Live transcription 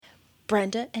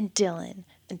Brenda and Dylan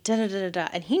and da-da-da-da-da.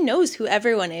 And he knows who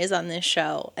everyone is on this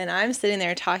show. And I'm sitting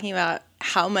there talking about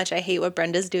how much I hate what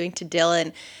Brenda's doing to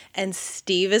Dylan. And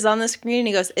Steve is on the screen and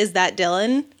he goes, "Is that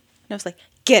Dylan?" And I was like,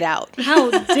 "Get out."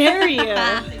 How dare you?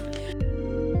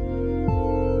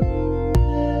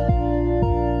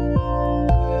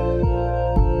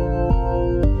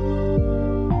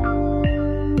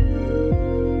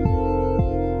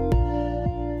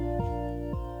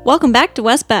 Welcome back to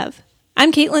West Bev.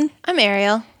 I'm Caitlin. I'm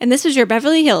Ariel. And this is your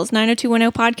Beverly Hills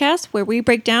 90210 podcast where we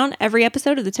break down every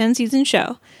episode of the 10-season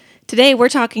show. Today we're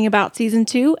talking about Season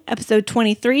 2, Episode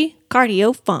 23,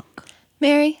 Cardio Funk.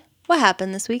 Mary, what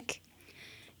happened this week?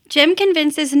 Jim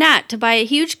convinces Nat to buy a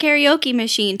huge karaoke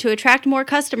machine to attract more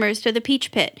customers to the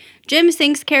Peach Pit. Jim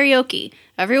sings karaoke.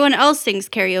 Everyone else sings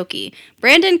karaoke.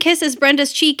 Brandon kisses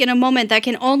Brenda's cheek in a moment that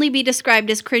can only be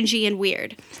described as cringy and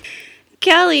weird.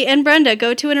 Kelly and Brenda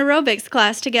go to an aerobics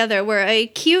class together where a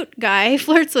cute guy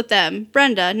flirts with them.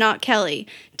 Brenda, not Kelly.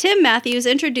 Tim Matthews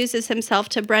introduces himself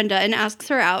to Brenda and asks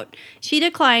her out. She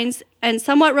declines and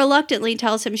somewhat reluctantly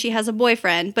tells him she has a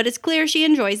boyfriend, but it's clear she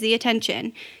enjoys the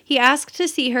attention. He asks to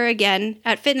see her again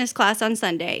at fitness class on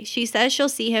Sunday. She says she'll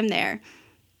see him there.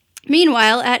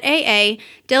 Meanwhile, at AA,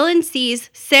 Dylan sees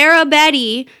Sarah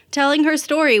Betty telling her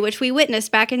story, which we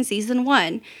witnessed back in Season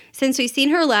 1. Since we've seen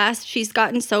her last, she's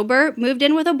gotten sober, moved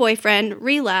in with a boyfriend,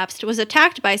 relapsed, was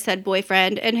attacked by said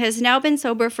boyfriend, and has now been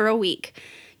sober for a week.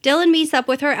 Dylan meets up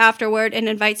with her afterward and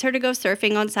invites her to go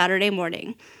surfing on Saturday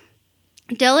morning.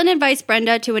 Dylan invites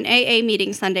Brenda to an AA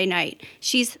meeting Sunday night.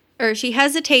 She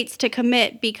hesitates to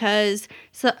commit because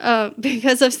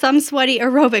of some sweaty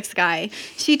aerobics guy.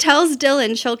 She tells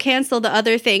Dylan she'll cancel the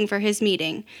other thing for his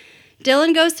meeting.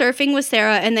 Dylan goes surfing with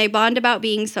Sarah and they bond about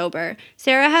being sober.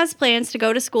 Sarah has plans to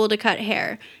go to school to cut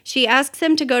hair. She asks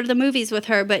him to go to the movies with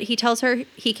her, but he tells her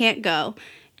he can't go.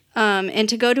 And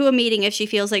to go to a meeting if she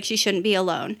feels like she shouldn't be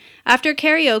alone. After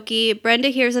karaoke, Brenda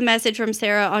hears a message from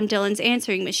Sarah on Dylan's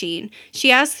answering machine.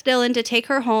 She asks Dylan to take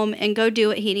her home and go do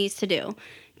what he needs to do.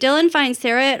 Dylan finds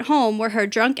Sarah at home where her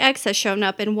drunk ex has shown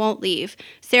up and won't leave.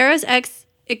 Sarah's ex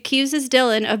accuses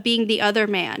Dylan of being the other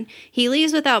man. He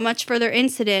leaves without much further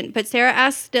incident, but Sarah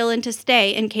asks Dylan to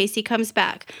stay in case he comes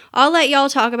back. I'll let y'all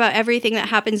talk about everything that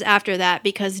happens after that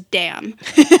because damn.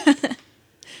 Oh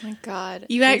my God.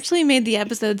 You actually made the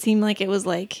episode seem like it was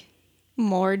like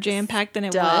more jam-packed than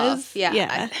it was.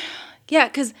 Yeah. Yeah,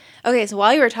 because, okay, so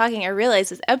while you were talking, I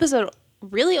realized this episode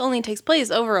really only takes place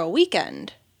over a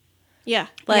weekend. Yeah.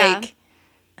 Like,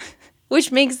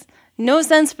 which makes no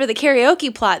sense for the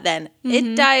karaoke plot then. Mm-hmm.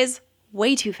 It dies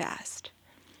way too fast.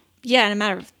 Yeah, in a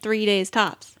matter of 3 days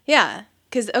tops. Yeah,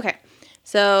 because, okay,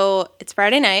 so it's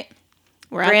Friday night.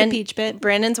 We're at the Peach Pit.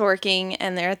 Brandon's working,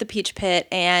 and they're at the Peach Pit,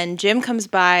 and Jim comes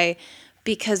by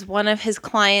because one of his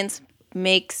clients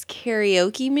makes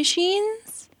karaoke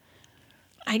machines.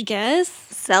 I guess.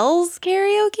 Sells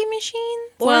karaoke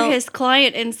machines? Or his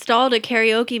client installed a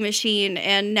karaoke machine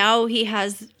and now he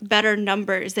has better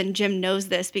numbers and Jim knows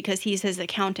this because he's his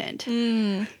accountant.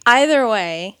 Either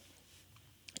way,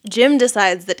 Jim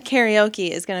decides that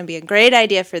karaoke is going to be a great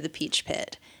idea for the Peach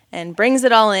Pit and brings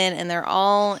it all in and they're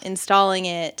all installing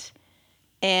it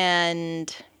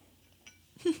and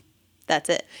that's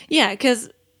it. Yeah, because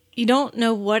you don't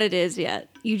know what it is yet.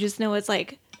 You just know it's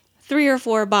like 3 or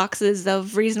 4 boxes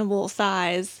of reasonable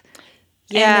size.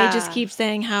 Yeah. And they just keep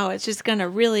saying how it's just going to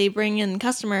really bring in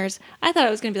customers. I thought it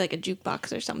was going to be like a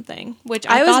jukebox or something, which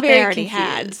I was thought they very already confused.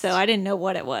 had, so I didn't know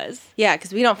what it was. Yeah,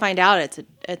 because we don't find out it's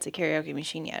a karaoke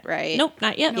machine yet, right? Nope,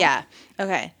 not yet. Yeah.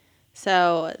 Okay.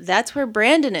 So that's where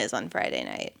Brandon is on Friday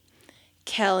night.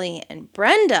 Kelly and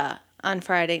Brenda on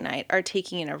Friday night are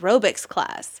taking an aerobics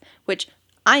class, which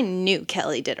I knew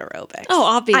Kelly did aerobics. Oh,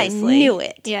 obviously. I knew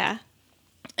it. Yeah.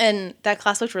 And that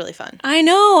class looked really fun. I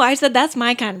know. I said that's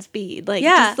my kind of speed. Like,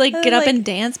 Yeah. just like get up and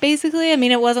dance, basically. I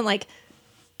mean, it wasn't like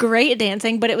great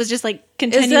dancing, but it was just like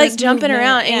continuous It was like jumping movement.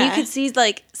 around. Yeah. And you could see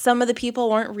like some of the people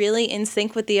weren't really in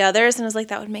sync with the others. And I was like,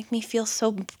 that would make me feel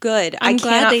so good. I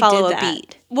cannot follow a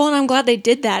beat. Well, and I'm glad they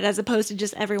did that as opposed to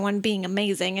just everyone being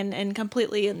amazing and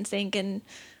completely in sync and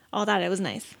all that. It was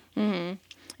nice. Mm-hmm.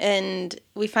 And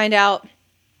we find out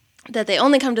that they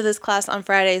only come to this class on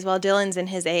Fridays while Dylan's in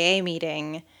his AA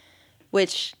meeting,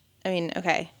 which, I mean,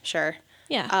 okay, sure.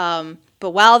 Yeah.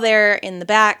 But while they're in the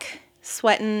back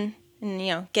sweating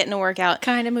and, getting a workout,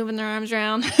 Kind of moving their arms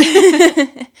around.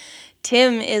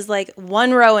 Tim is like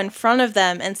one row in front of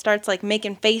them and starts like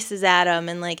making faces at them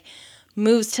and like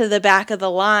moves to the back of the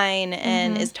line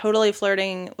and is totally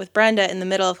flirting with Brenda in the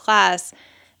middle of class.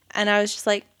 And I was just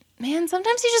like, man,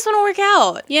 sometimes you just want to work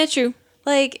out. Yeah, true.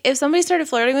 Like, if somebody started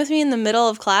flirting with me in the middle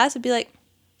of class, I'd be like,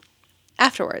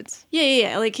 afterwards.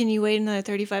 Yeah. Like, can you wait another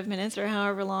 35 minutes or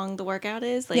however long the workout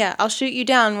is? Like, Yeah, I'll shoot you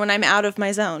down when I'm out of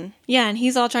my zone. Yeah, and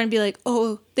he's all trying to be like,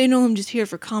 oh, they know I'm just here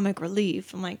for comic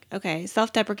relief. I'm like, okay,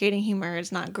 self-deprecating humor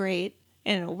is not great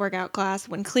in a workout class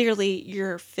when clearly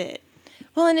you're fit.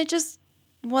 Well, and it just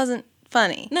wasn't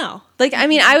funny. No. Like, I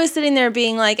mean, I was sitting there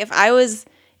being like, if I was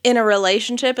in a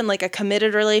relationship and like a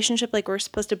committed relationship like we're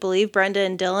supposed to believe Brenda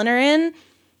and Dylan are in,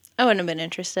 I wouldn't have been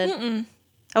interested.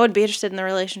 I wouldn't be interested in the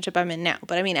relationship I'm in now.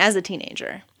 But I mean, as a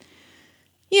teenager.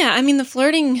 Yeah, I mean, the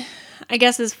flirting, I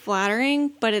guess, is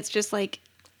flattering, but it's just like,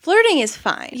 Flirting is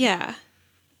fine. yeah,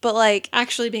 But like,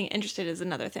 actually being interested is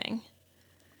another thing.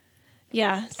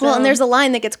 Yeah. well, and there's a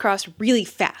line that gets crossed really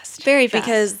fast. Very fast.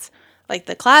 Because like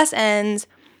the class ends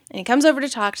and he comes over to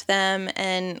talk to them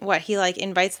and he like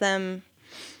invites them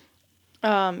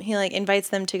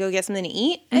to go get something to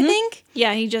eat, I think.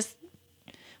 Yeah, he just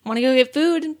want to go get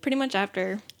food pretty much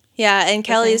after. Yeah, and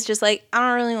Kelly's just like, I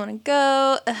don't really want to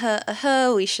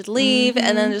go. We should leave.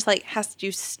 And then just like has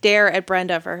to stare at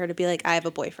Brenda for her to be like, I have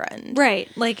a boyfriend. Right.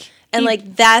 Like, And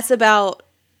like that's about,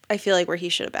 I feel like, where he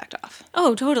should have backed off.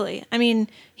 oh, totally. I mean,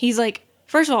 he's like,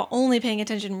 first of all, only paying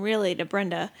attention really to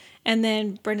Brenda. And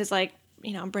then Brenda's like,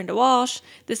 I'm Brenda Walsh.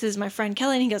 This is my friend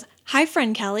Kelly. And he goes, hi,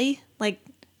 friend Kelly. Like,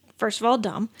 first of all,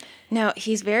 dumb. No,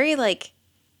 he's very like,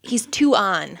 he's too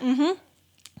on.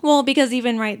 Well, because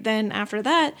even right then after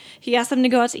that, he asked them to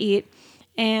go out to eat.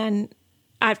 And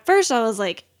at first I was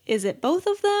like, is it both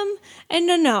of them? And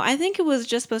no, I think it was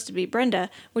just supposed to be Brenda,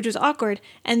 which was awkward.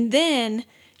 And then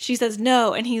she says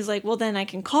no. And he's like, well, then I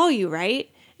can call you,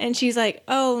 right? And she's like,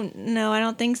 oh, no, I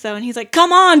don't think so. And he's like,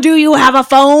 come on, do you have a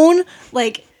phone?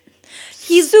 Like,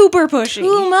 he's super pushy.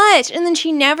 Too much. And then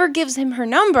she never gives him her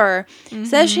number,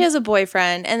 says she has a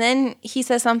boyfriend. And then he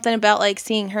says something about like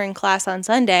seeing her in class on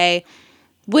Sunday,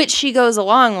 which she goes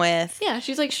along with. Yeah,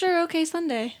 she's like, sure, okay,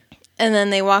 Sunday. And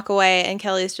then they walk away and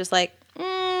Kelly's just like,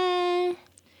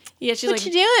 Yeah, she's what like,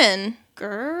 you doing?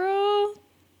 girl,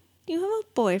 you have a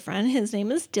boyfriend. His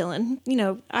name is Dylan.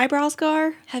 Eyebrow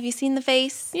scar. Have you seen the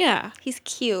face? Yeah. He's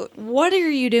cute. What are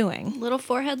you doing? Little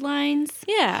forehead lines.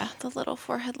 Yeah. The little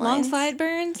forehead Long lines.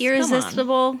 sideburns. Come on.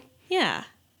 Irresistible. Yeah.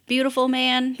 Beautiful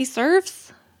man. He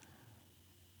surfs.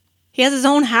 He has his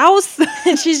own house.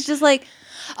 And she's just like,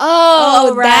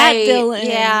 oh, that right. Dylan.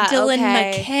 Yeah, Dylan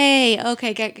okay. McKay.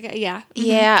 Okay, yeah.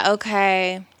 Yeah,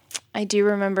 okay. I do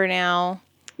remember now.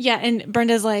 Yeah, and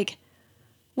Brenda's like,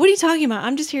 what are you talking about?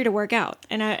 I'm just here to work out.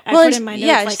 And I Well, put in my notes,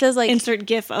 yeah, she says, like- insert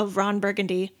gif of Ron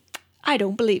Burgundy. I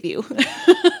don't believe you.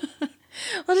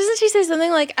 Well, doesn't she say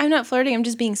something like, I'm not flirting, I'm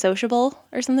just being sociable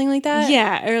or something like that?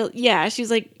 Yeah,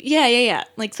 she's like, yeah,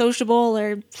 like sociable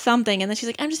or something. And then she's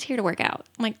like, I'm just here to work out.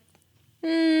 I'm like,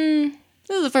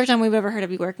 this is the first time we've ever heard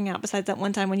of you working out besides that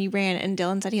one time when you ran and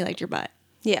Dylan said he liked your butt.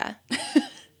 Yeah.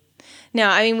 No,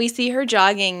 I mean, we see her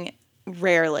jogging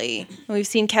rarely. We've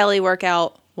seen Kelly work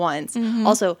out once.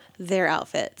 Also, their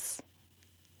outfits.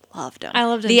 Loved them. I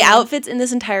loved them The too. outfits in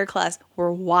this entire class were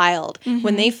wild.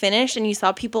 When they finished and you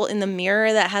saw people in the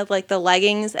mirror that had like the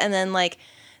leggings and then like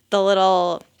the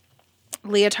little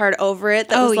leotard over it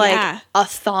that was like yeah. a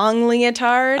thong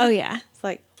leotard. Oh, yeah. It's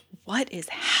like, what is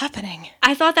happening?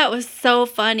 I thought that was so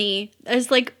funny. It's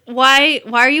like, why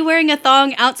are you wearing a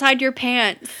thong outside your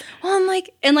pants? Well, I'm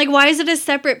like, And like, why is it a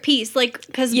separate piece? Like,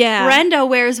 because Yeah. Brenda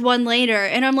wears one later,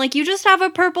 and I'm like, you just have a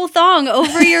purple thong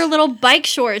over your little bike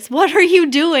shorts. What are you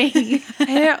doing? I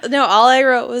don't know. All I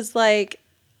wrote was like,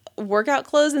 workout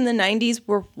clothes in the 90s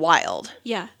were wild.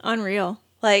 Yeah, unreal.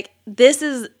 Like, this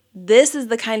is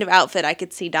the kind of outfit I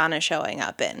could see Donna showing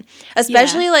up in.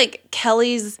 Especially like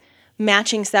Kelly's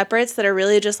matching separates that are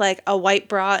really just like a white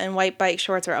bra and white bike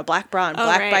shorts or a black bra and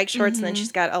black right. bike shorts and then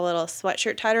she's got a little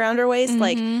sweatshirt tied around her waist.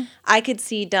 Like, I could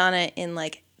see Donna in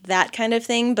like that kind of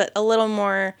thing, but a little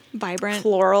more Vibrant.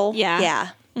 floral. Yeah. Yeah.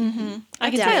 I can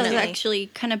tell Definitely. it's actually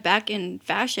kind of back in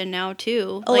fashion now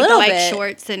too. A Like little bike bit.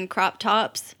 shorts and crop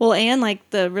tops. Well, and like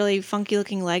the really funky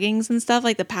looking leggings and stuff,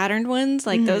 like the patterned ones,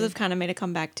 like those have kind of made a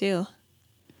comeback too.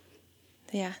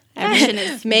 Yeah. Fashion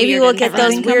is Maybe weird we'll and get everything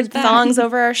those comes weird back. thongs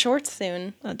over our shorts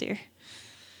soon. Oh dear.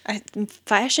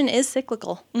 Fashion is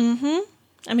cyclical.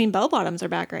 I mean, bell bottoms are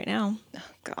back right now. Oh,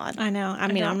 God. I know. I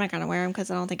mean, don't- I'm not gonna wear them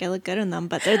because I don't think I look good in them,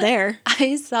 but they're there.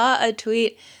 I saw a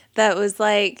tweet that was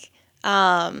like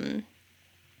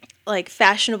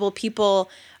fashionable people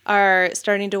are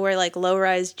starting to wear like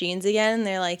low-rise jeans again.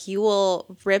 They're like, you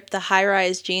will rip the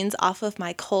high-rise jeans off of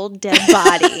my cold, dead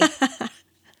body.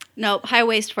 Nope, high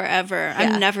waist forever.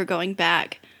 Yeah. I'm never going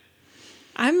back.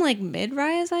 I'm like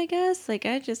mid-rise, I guess. Like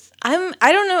I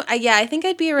I don't know. I think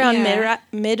I'd be around Yeah.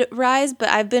 mid-rise, but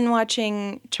I've been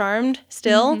watching Charmed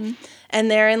still, and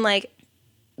they're in like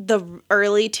the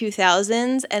early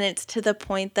 2000s, and it's to the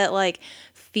point that like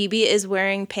Phoebe is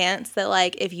wearing pants that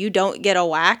like if you don't get a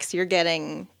wax, you're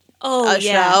getting a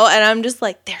show, and I'm just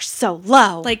like, they're so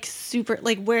low. Like super,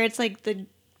 like where it's like the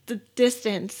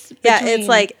distance. Yeah, between- it's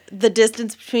like the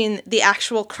distance between the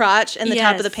actual crotch and the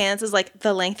top of the Yes. pants is like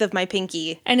the length of my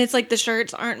pinky. And it's like the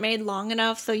shirts aren't made long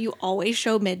enough, so you always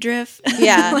show midriff.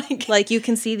 Yeah, like you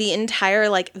can see the entire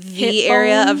like V Hip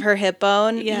area bone. of her hip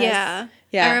bone. Yes. Yeah.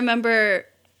 Yeah. I remember,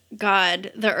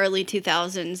 God, the early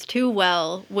 2000s too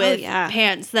well with yeah.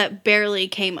 pants that barely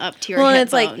came up to your Well, and hip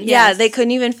it's like, bone. yeah, Yes. they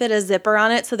couldn't even fit a zipper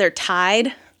on it, so they're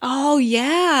tied. Oh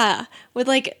yeah, with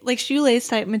like shoelace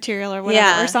type material or whatever,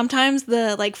 Yeah. or sometimes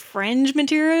the like fringe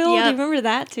material. Do Yep. you remember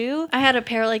that too? I had a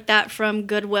pair like that from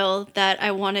Goodwill that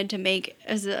I wanted to make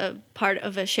as a part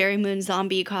of a Sherry Moon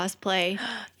zombie cosplay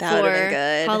That would've been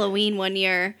good. Halloween one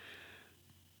year.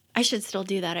 I should still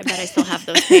do that. I bet I still have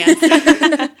those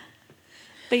pants.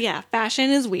 But yeah, fashion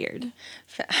is weird.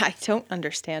 I don't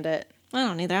understand it. I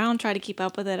don't either. I don't try to keep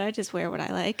up with it. I just wear what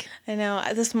I like. I know.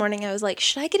 This morning I was like,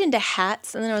 should I get into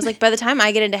hats? And then I was like, by the time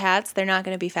I get into hats, they're not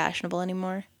going to be fashionable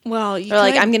anymore. Well, you Or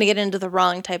like, could- I'm going to get into the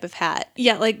wrong type of hat.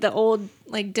 yeah, like the old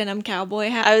like denim cowboy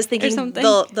hat. I was or thinking something.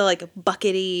 the like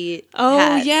buckety Oh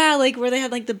hats. yeah, like where they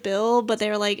had like the bill, but they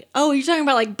were like, oh, you're talking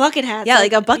about like bucket hats. Yeah,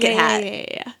 like a bucket yeah, hat.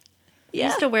 Yeah. I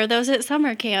used to wear those at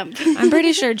summer camp. I'm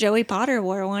pretty sure Joey Potter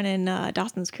wore one in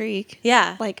Dawson's Creek.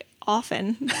 Yeah. Like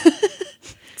often.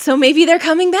 So maybe they're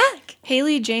coming back.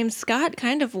 Haley James Scott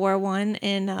kind of wore one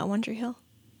in One Tree Hill.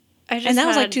 I just And that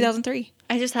was like had- 2003.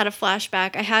 I just had a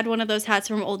flashback. I had one of those hats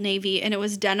from Old Navy, and it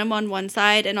was denim on one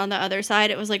side, and on the other side,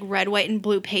 it was like red, white, and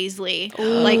blue paisley,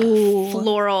 like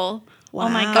floral. Oh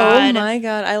my Wow. god! Oh my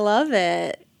God. I love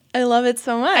it. I love it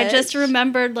so much. I just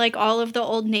remembered like all of the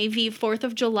Old Navy 4th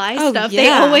of July Oh, stuff they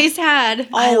yeah. always had.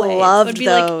 I Always. loved Would be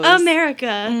those. like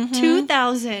America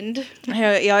 2000. I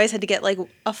know, you always had to get like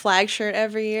a flag shirt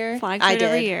every year. Flag I shirt did.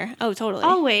 every year. Oh, totally.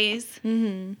 Always.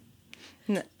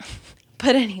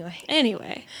 But anyway.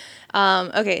 Anyway.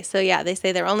 Okay, so yeah, they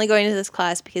say they're only going to this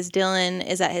class because Dylan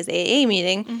is at his AA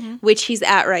meeting, which he's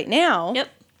at right now. Yep.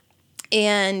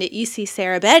 And you see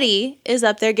Sarah Betty is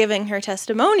up there giving her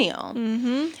testimonial.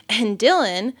 Mm-hmm. And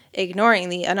Dylan, ignoring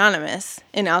the anonymous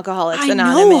in Alcoholics I know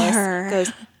Anonymous, her.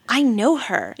 goes, I know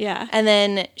her. Yeah. And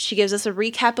then she gives us a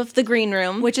recap of the green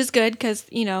room. Which is good because,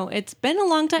 you know, it's been a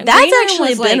long time. That's Green Room actually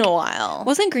was, been like- a while.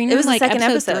 Wasn't Green It Room was the like second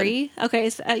episode episode. 3? Okay,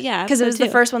 so, yeah. Because it was episode the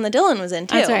 2. first one that Dylan was in,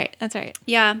 too. That's right. That's right.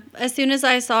 Yeah. As soon as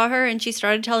I saw her and she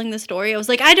started telling the story, I was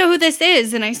like, I know who this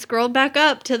is. And I scrolled back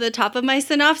up to the top of my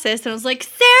synopsis and I was like,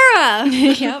 Sarah.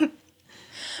 Yep.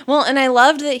 Well, and I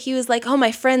loved that he was like, oh,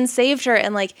 my friend saved her,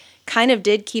 and like kind of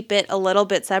did keep it a little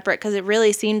bit separate because it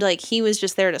really seemed like he was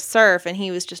just there to surf and he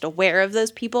was just aware of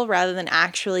those people rather than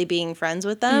actually being friends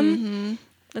with them.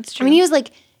 That's I true. mean, he was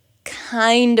like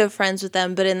kind of friends with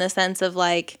them, but in the sense of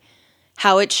like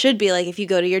how it should be. Like if you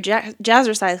go to your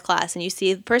jazzercise class and you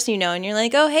see the person you know and you're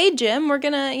like, oh, hey, Jim, we're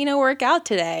going to, work out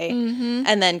today,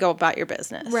 and then go about your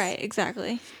business. right,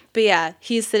 exactly. But yeah,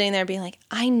 he's sitting there being like,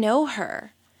 I know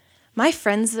her. My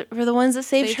friends were the ones that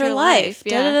saved her life.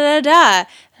 yeah. Da, da, da, da. And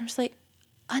I'm just like,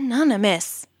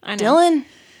 anonymous. I know. Dylan.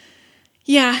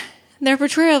 Yeah, their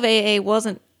portrayal of AA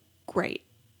wasn't great.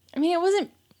 I mean, it wasn't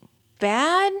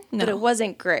bad, but No. it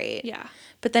wasn't great. Yeah.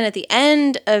 But then at the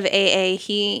end of AA,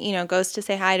 he, goes to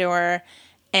say hi to her,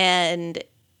 and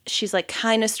she's like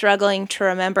kind of struggling to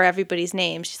remember everybody's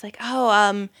name. She's like,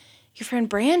 oh, your friend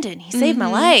Brandon, he saved my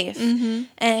life.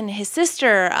 And his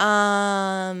sister,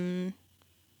 and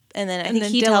then I think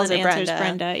he tells her answers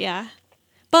Brenda, yeah.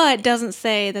 But doesn't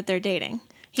say that they're dating.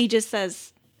 He just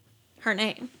says her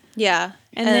name. Yeah.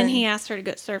 And then he asks her to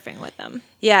go surfing with them.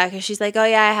 Yeah, because she's like, oh,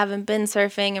 yeah, I haven't been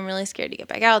surfing. I'm really scared to get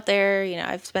back out there.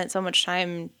 I've spent so much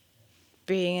time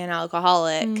being an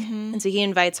alcoholic. And so he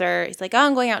invites her. He's like, oh,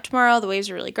 I'm going out tomorrow. The waves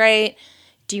are really great.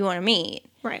 Do you want to meet?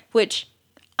 Right. Which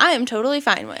I am totally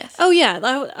fine with. Oh, yeah.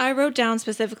 I wrote down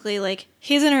specifically, like,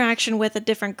 his interaction with a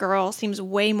different girl seems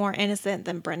way more innocent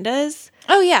than Brenda's.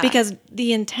 Oh, yeah. Because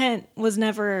the intent was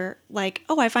never like,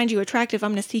 oh, I find you attractive,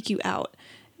 I'm going to seek you out.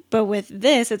 But with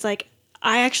this, it's like,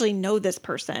 I actually know this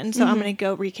person, so I'm going to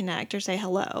go reconnect or say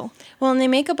hello. Well, and they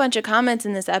make a bunch of comments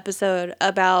in this episode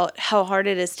about how hard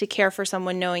it is to care for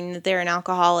someone knowing that they're an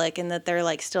alcoholic and that they're,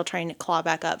 like, still trying to claw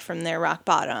back up from their rock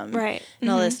bottom. Right. And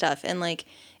all this stuff. And, like,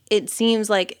 it seems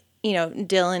like,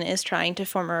 Dylan is trying to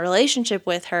form a relationship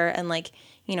with her and, like,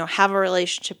 have a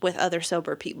relationship with other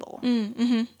sober people.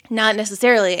 Not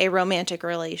necessarily a romantic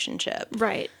relationship.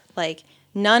 Right. Like,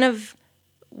 none of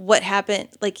what happened,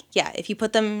 like, yeah, if you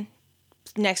put them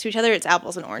next to each other, it's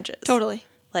apples and oranges. Totally.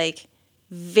 Like,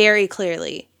 very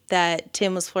clearly, that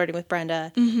Tim was flirting with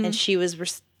Brenda and she was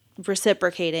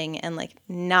reciprocating and like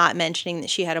not mentioning that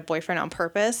she had a boyfriend on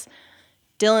purpose.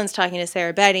 Dylan's talking to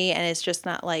Sarah Betty and it's just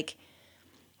not like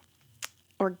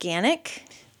organic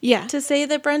Yeah. to say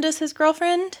that Brenda's his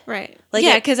girlfriend. Right. Like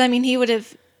yeah, it- because I mean, he would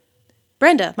have.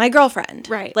 Brenda, my girlfriend.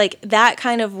 Right. Like that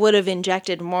kind of would have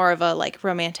injected more of a like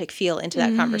romantic feel into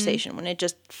that conversation when it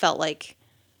just felt like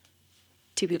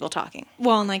two people talking.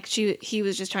 Well, and like he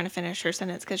was just trying to finish her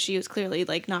sentence because she was clearly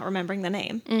like not remembering the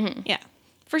name. Mm-hmm. Yeah,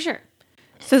 for sure.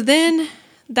 So then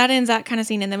that ends that kind of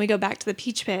scene, and then we go back to the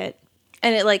Peach Pit.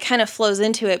 And it like kind of flows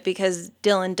into it because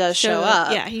Dylan does show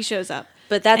up. Yeah, he shows up.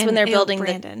 But that's when And they're ew, building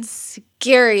Brandon. the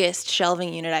scariest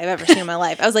shelving unit I've ever seen in my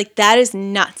life. I was like, that is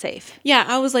not safe. Yeah,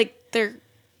 I was like, they're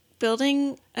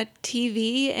building a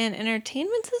TV and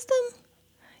entertainment system.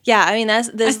 Yeah, I mean that's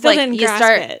I this still like didn't you grasp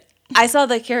start. it. I saw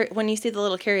the when you see the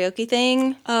little karaoke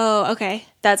thing. Oh, okay.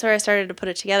 That's where I started to put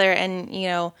it together, and you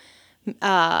know,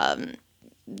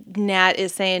 Nat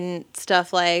is saying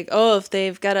stuff like, "Oh, if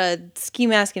they've got a ski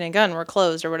mask and a gun, we're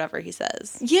closed," or whatever he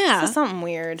says. Yeah. So something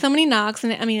weird. Somebody knocks,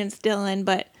 and I mean it's Dylan,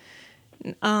 but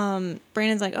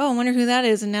Brandon's like, "Oh, I wonder who that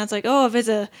is," and Nat's like, "Oh, if it's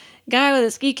a guy with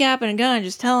a ski cap and a gun,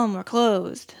 just tell him we're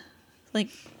closed." Like,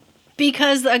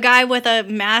 Because a guy with a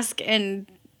mask and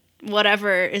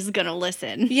whatever is gonna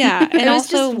listen. yeah, and was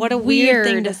also just what a weird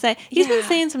thing to weird. say. He's been Yeah.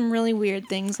 saying some really weird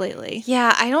things lately.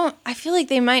 Yeah, I feel like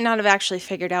they might not have actually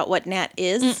figured out what Nat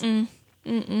is.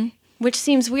 Which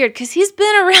seems weird because he's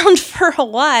been around for a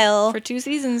while. For 2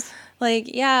 seasons.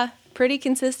 Like, yeah, pretty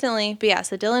consistently. But yeah,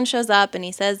 so Dylan shows up and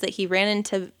he says that he ran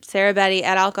into Sarah Betty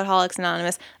at Alcoholics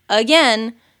Anonymous.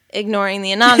 Again, ignoring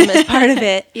the anonymous part of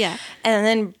it. Yeah. And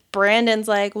then Brandon's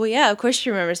like, well, yeah, of course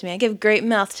she remembers me. I give great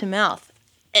mouth to mouth.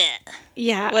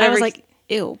 Yeah, I Whatever was he- like,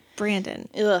 ew, Brandon.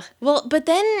 Ugh. Well, but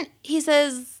then he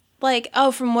says, like,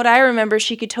 oh, from what I remember,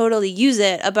 she could totally use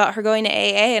it about her going to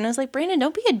AA. And I was like, Brandon,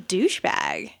 don't be a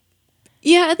douchebag.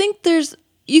 Yeah, I think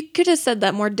you could have said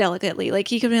that more delicately. Like,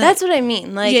 he could be like, That's what I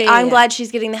mean. Like, Yeah, yeah, I'm yeah. glad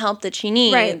she's getting the help that she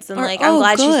needs. Right. And, Or, like, I'm "Oh,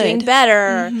 glad she's doing good."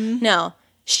 better. No,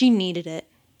 she needed it.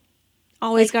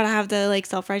 always got to have the, like,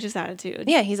 self-righteous attitude.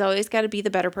 Yeah, he's always got to be the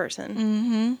better person.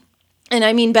 Mm-hmm. And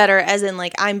I mean better as in,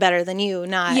 like, I'm better than you,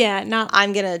 not Yeah, not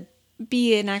I'm going to...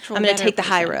 be an actual I'm gonna better take the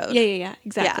high person. road. Yeah,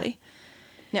 exactly.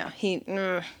 No, he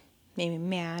made me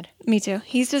mad. Me too.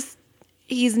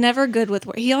 He's never good with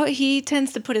words. He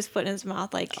tends to put his foot in his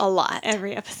mouth, like, A lot.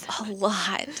 every episode. A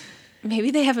lot. Maybe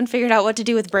they haven't figured out what to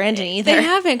do with Brandon either. They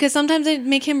haven't, because sometimes they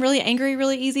make him really angry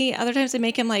really easy. Other times they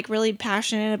make him, like, really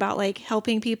passionate about, like,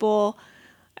 helping people.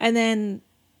 And then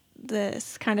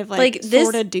this kind of, like this-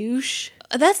 sort of douche.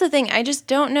 That's the thing. I just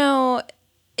don't know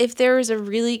if there was a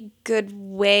really good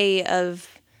way of,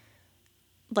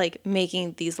 like,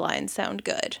 making these lines sound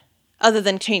good, other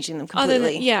than changing them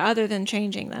completely. Other than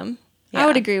changing them. Yeah. I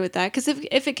would agree with that, because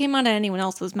if it came out of anyone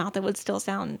else's mouth, it would still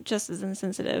sound just as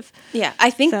insensitive. Yeah, I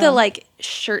think the So- like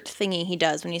shirt thingy he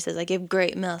does when he says I give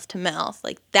great mouth to mouth,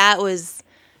 like that was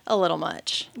a little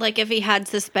much. Like if he had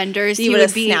suspenders, He he would've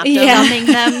would be snapped them. thumbing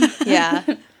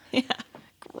them. Yeah.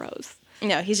 Gross.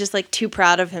 No, he's just like too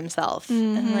proud of himself.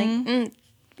 And I'm like,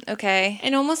 okay.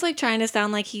 And almost like trying to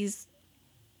sound like he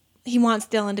wants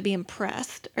Dylan to be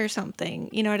impressed or something.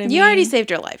 You know what I mean? You already saved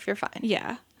your life. You're fine.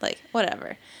 Yeah. Like,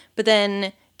 whatever. But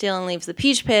then Dylan leaves the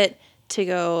Peach Pit to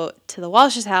go to the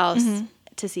Walsh's house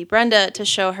to see Brenda to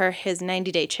show her his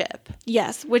 90-day chip.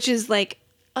 Yes, which is like,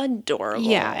 Adorable.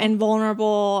 yeah, and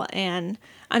vulnerable. And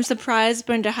I'm surprised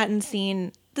Brenda hadn't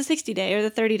seen the 60-day or the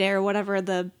 30-day or whatever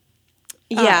the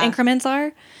increments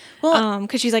are. Well-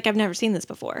 because she's like, I've never seen this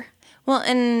before. Well,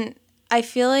 and I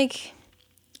feel like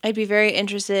I'd be very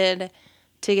interested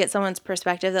to get someone's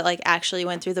perspective that like actually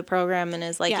went through the program and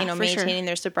is like, Yeah, you know, for sure. maintaining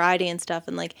their sobriety and stuff.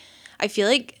 And like, I feel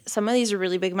like some of these are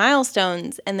really big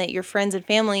milestones and that your friends and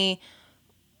family,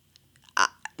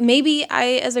 maybe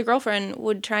I, as a girlfriend,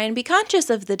 would try and be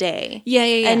conscious of the day. Yeah.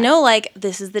 And know like,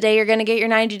 this is the day you're going to get your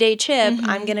 90-day chip.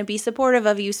 I'm going to be supportive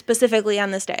of you specifically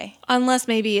on this day. Unless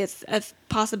maybe it's a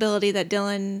possibility that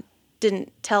Dylan,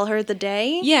 Didn't tell her the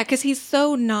day. yeah, because he's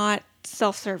so not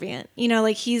self-servient. You know,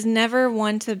 like he's never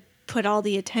one to put all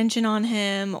the attention on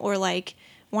him or like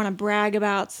want to brag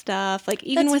about stuff. Like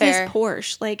even That's with fair. his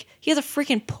Porsche, like he has a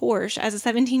freaking Porsche as a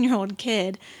 17-year-old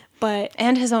kid, but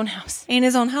And his own house. in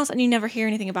his own house, and you never hear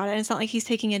anything about it. And it's not like he's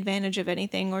taking advantage of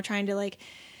anything or trying to like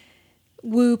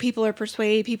woo people or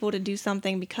persuade people to do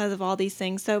something because of all these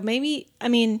things. So maybe, I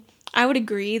mean, I would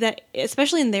agree that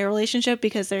especially in their relationship,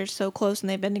 because they're so close and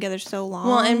they've been together so long.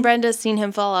 Well, and Brenda's seen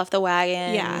him fall off the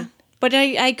wagon. yeah. But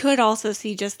I could also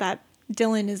see just that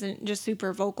Dylan isn't just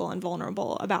super vocal and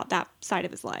vulnerable about that side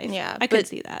of his life. Yeah, I could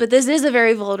see that. But this is a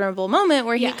very vulnerable moment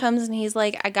where he Yeah. comes and he's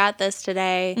like, I got this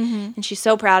today. And she's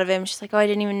so proud of him. She's like, oh, I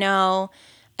didn't even know.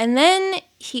 And then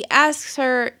he asks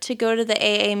her to go to the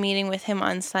AA meeting with him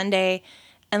on Sunday.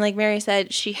 And like Mary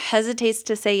said, she hesitates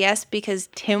to say yes because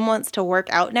Tim wants to work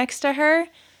out next to her.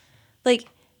 Like,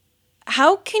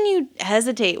 how can you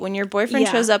hesitate when your boyfriend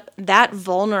Yeah. shows up that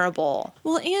vulnerable?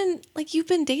 Well, and like you've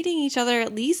been dating each other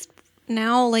at least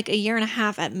now like a year and a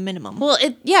half at minimum. Well,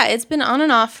 it's been on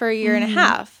and off for a year and a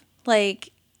half. Like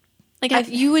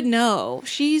You would know.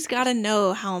 She's got to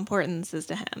know how important this is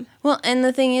to him. well, and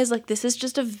the thing is, like, this is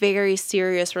just a very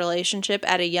serious relationship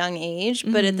at a young age,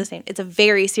 but at the same, it's a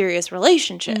very serious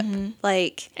relationship.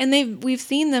 Like, And we've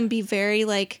seen them be very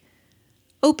like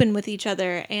open with each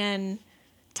other and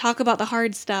talk about the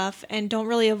hard stuff and don't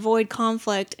really avoid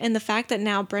conflict. And the fact that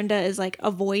now Brenda is like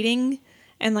avoiding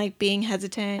and like being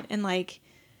hesitant and like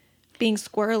being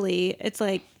squirrely, it's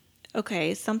like,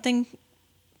 okay, something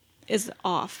is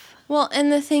off. well,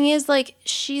 and the thing is, like,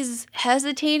 she's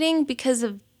hesitating because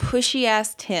of pushy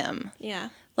ass Tim. Yeah.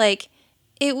 Like,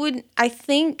 I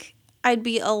think I'd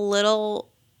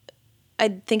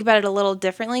think about it a little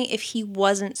differently if he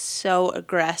wasn't so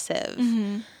aggressive.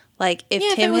 Like, if Yeah,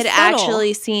 if it Tim was had subtle.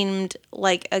 actually seemed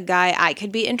like a guy I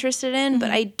could be interested in, but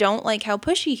I don't like how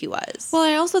pushy he was. Well,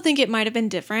 I also think it might have been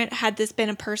different had this been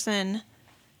a person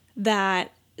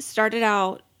that started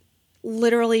out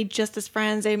literally just as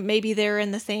friends. Maybe they were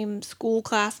in the same school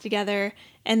class together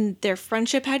and their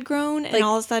friendship had grown. And Like-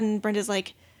 all of a sudden, Brenda's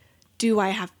like, do I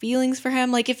have feelings for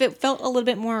him? Like, if it felt a little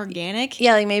bit more organic.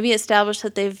 Yeah, like maybe establish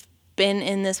that they've been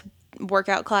in this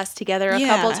workout class together a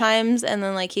couple Yeah. times, and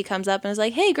then like he comes up and is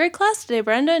like, hey, great class today,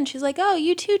 Brenda. And she's like, oh,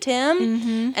 you too,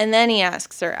 Tim. And then he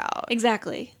asks her out.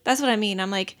 Exactly. That's what I mean. I'm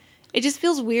like, it just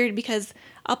feels weird because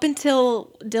up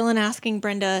until Dylan asking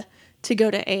Brenda to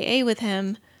go to AA with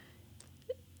him,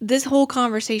 this whole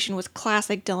conversation was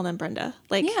classic Dylan and Brenda.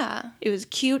 Like, Yeah. it was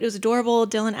cute. It was adorable.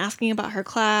 Dylan asking about her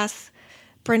class,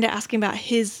 Brenda asking about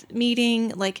his meeting.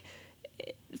 Like,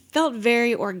 it felt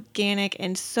very organic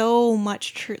and so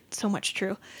much true.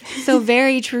 So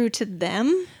very true to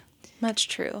them. Much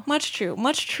true.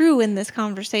 Much true in this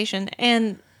conversation.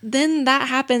 And then that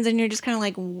happens and you're just kind of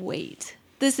like, wait,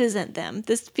 this isn't them.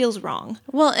 This feels wrong.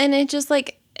 Well, and it just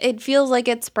like, it feels like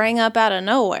it sprang up out of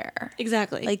nowhere.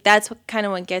 Exactly. Like that's kind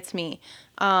of what gets me.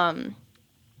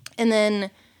 And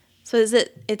then, so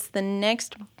it's the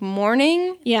next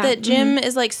morning Yeah. that Jim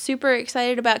is like super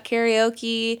excited about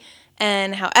karaoke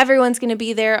and how everyone's going to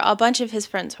be there. A bunch of his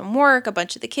friends from work, a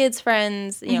bunch of the kids'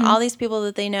 friends, you know, all these people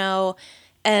that they know.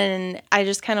 And I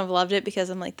just kind of loved it because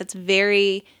I'm like, that's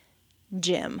very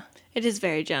Jim. It is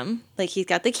very Jim. Like he's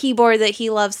got the keyboard that he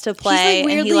loves to play and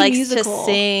he weirdly likes musical. to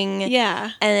sing.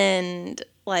 Yeah. And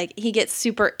like he gets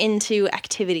super into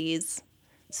activities.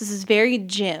 So this is very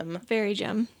Jim. Very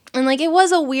Jim. And like it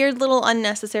was a weird little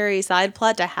unnecessary side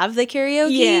plot to have the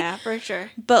karaoke. Yeah, for sure.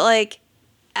 But like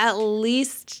at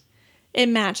least It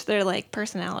matched their like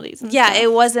personalities. And yeah, stuff.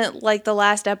 it wasn't like the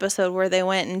last episode where they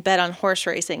went and bet on horse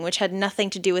racing, which had nothing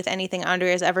to do with anything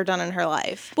Andrea's ever done in her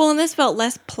life. Well, and this felt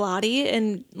less plotty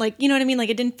and like, you know what I mean? Like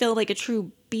it didn't feel like a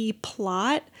true B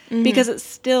plot because it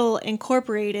still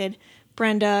incorporated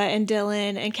Brenda and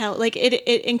Dylan and Cal. Like it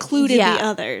included Yeah. the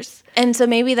others. And so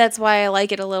maybe that's why I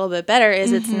like it a little bit better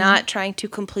is it's not trying to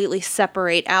completely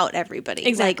separate out everybody.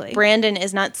 Exactly. Like Brandon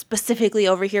is not specifically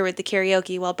over here with the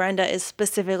karaoke while Brenda is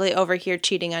specifically over here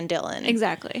cheating on Dylan.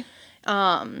 Exactly.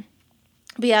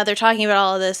 But yeah, they're talking about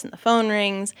all of this and the phone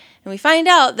rings and we find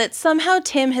out that somehow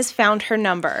Tim has found her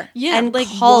number Yeah, and like,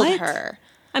 called what? her.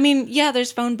 I mean, yeah,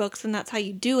 there's phone books and that's how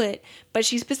you do it, but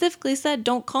she specifically said,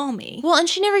 "Don't call me." Well, and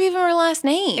she never gave him her last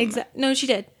name. No, she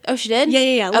did. Oh, she did?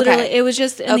 Yeah. Literally, Okay. it was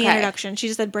just in the Okay. introduction. She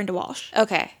just said Brenda Walsh.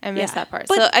 Okay, I missed Yeah. that part.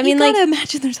 But So I mean, you like, gotta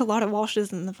imagine there's a lot of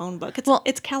Walshes in the phone book.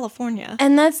 It's California.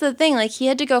 and that's the thing. Like, he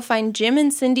had to go find Jim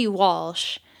and Cindy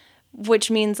Walsh, which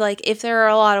means like if there are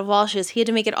a lot of Walshes, he had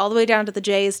to make it all the way down to the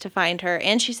J's to find her.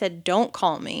 And she said, "Don't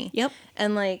call me." Yep.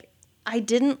 And like, I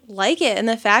didn't like it, and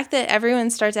the fact that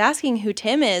everyone starts asking who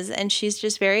Tim is, and she's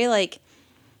just very like,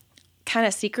 kind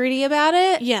of secrety about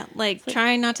it. Yeah, like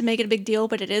trying not to make it a big deal,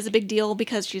 but it is a big deal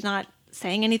because she's not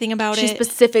saying anything about She's it.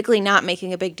 specifically not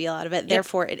making a big deal out of it.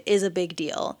 Therefore, it is a big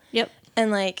deal. Yep.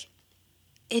 And like,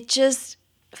 it just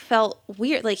felt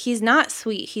weird. Like, he's not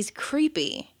sweet. He's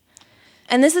creepy.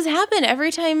 And this has happened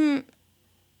every time.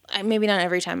 Maybe not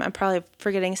every time. I'm probably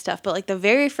forgetting stuff. But like the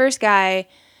very first guy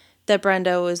that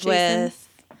Brenda was Jason. with,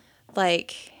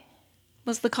 like,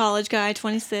 Was the college guy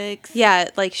 26? yeah,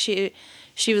 like she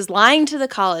was lying to the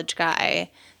college guy.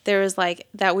 there was like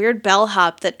that weird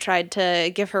bellhop that tried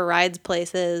to give her rides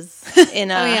places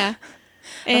in a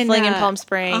fling in Palm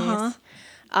Springs.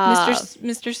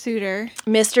 Mr. Suitor.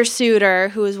 Mr. Suitor,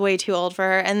 who was way too old for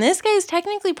her. And this guy's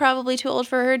technically probably too old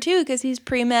for her, too, because he's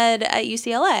pre-med at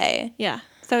UCLA. Yeah.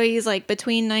 So he's, like,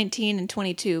 between 19 and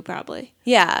 22, probably.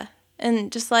 Yeah.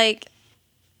 And just, like,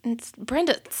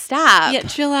 Brenda, stop. Yeah,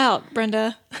 chill out,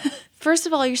 Brenda. First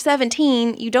of all, you're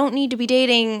 17. You don't need to be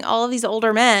dating all of these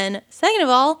older men. Second of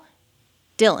all,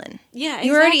 Dylan. Yeah, exactly.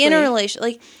 You're already in a relationship.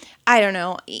 Like, I don't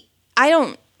know. I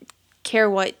don't care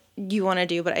what you want to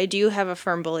do, but I do have a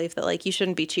firm belief that like you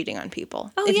shouldn't be cheating on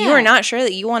people. If you are not sure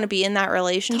that you want to be in that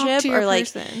relationship or like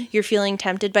you're feeling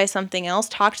tempted by something else,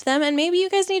 talk to them and maybe you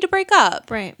guys need to break up.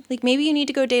 Right. Like maybe you need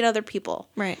to go date other people.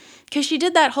 Right. Because she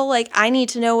did that whole like I need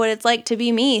to know what it's like to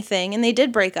be me thing and they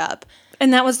did break up.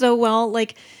 And that was so well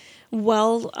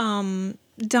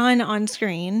done on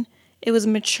screen. It was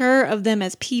mature of them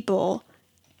as people.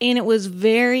 And it was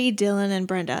very Dylan and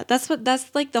Brenda. That's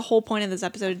like the whole point of this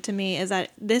episode to me is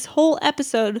that this whole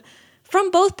episode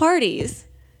from both parties,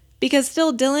 because still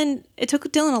it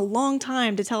took Dylan a long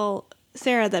time to tell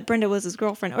Sarah that Brenda was his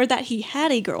girlfriend or that he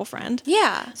had a girlfriend.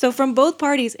 Yeah. So from both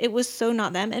parties, it was so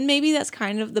not them. And maybe that's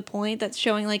kind of the point that's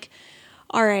showing like,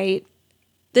 all right,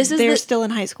 they're still in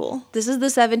high school. This is the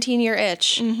 17-year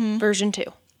itch version 2.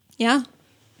 Yeah.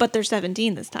 But they're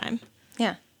 17 this time.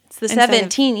 Yeah. It's the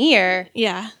 17-year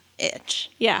itch.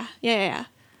 Yeah.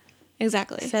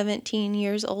 Exactly. 17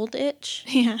 years old itch.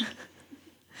 Yeah.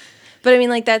 But I mean,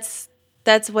 like, that's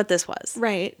what this was.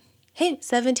 Right. Hey,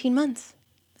 17 months.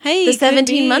 Hey, the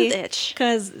 17-month itch.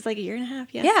 Because it's like a year and a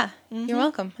half. Yeah. Yeah. You're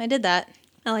welcome. I did that.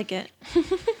 I like it.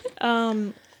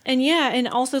 And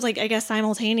also, like, I guess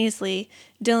simultaneously,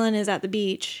 Dylan is at the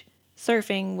beach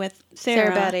surfing with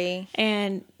Sarah Betty.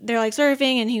 And they're like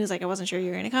surfing and he was like, I wasn't sure you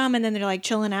were going to come. And then they're like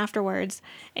chilling afterwards.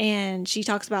 And she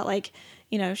talks about like,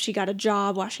 you know, she got a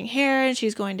job washing hair and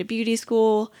she's going to beauty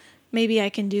school. Maybe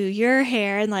I can do your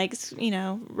hair and like, you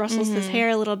know, rustles his hair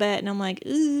a little bit. And I'm like,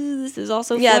 ooh, this is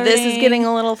also flirting. This is getting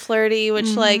a little flirty,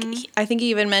 which like, I think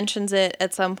he even mentions it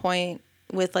at some point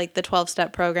with like the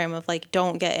 12-step program of like,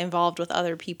 don't get involved with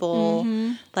other people.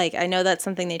 Like, I know that's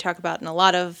something they talk about in a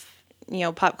lot of, you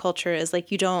know, pop culture is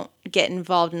like you don't get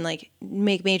involved and like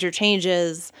make major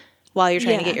changes while you're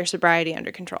trying to get your sobriety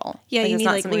under control. Yeah, like, it's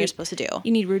not something you're supposed to do.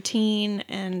 You need routine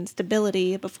and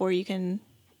stability before you can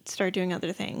start doing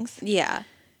other things. Yeah.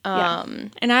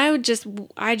 And I just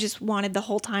wanted the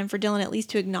whole time for Dylan at least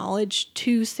to acknowledge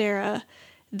to Sarah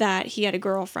that he had a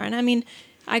girlfriend. I mean,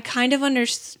 I kind of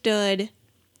understood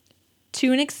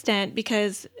to an extent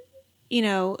because, you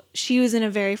know, she was in a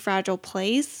very fragile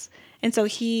place. And so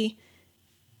he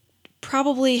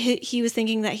was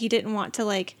thinking that he didn't want to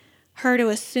like her to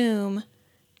assume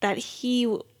that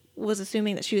he was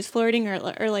assuming that she was flirting or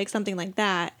like something like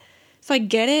that. So I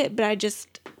get it, but I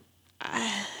just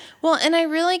well, and I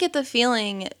really get the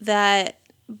feeling that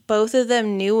both of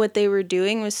them knew what they were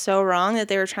doing was so wrong that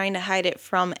they were trying to hide it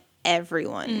from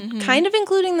everyone, kind of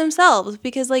including themselves,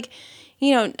 because like,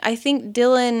 you know, I think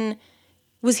Dylan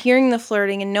was hearing the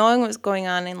flirting and knowing what was going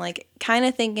on and like kind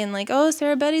of thinking like, oh,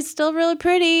 Sarah Betty's still really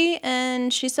pretty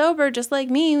and she's sober just like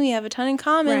me. We have a ton in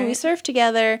common. Right. We surf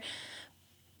together.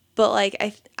 But like,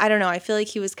 I don't know. I feel like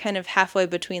he was kind of halfway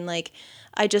between like,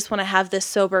 I just want to have this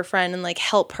sober friend and like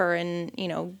help her and, you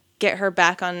know, get her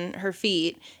back on her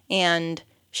feet and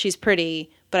she's pretty,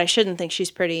 but I shouldn't think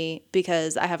she's pretty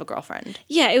because I have a girlfriend.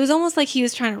 Yeah, it was almost like he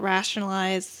was trying to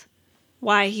rationalize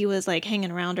why he was like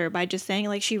hanging around her by just saying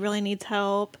like she really needs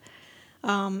help.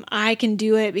 I can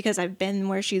do it because I've been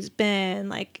where she's been.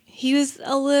 Like he was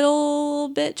a little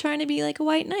bit trying to be like a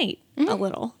white knight, a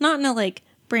little, not in a like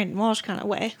Brandon Walsh kind of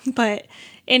way, but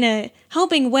in a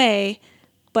helping way,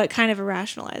 but kind of a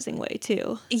rationalizing way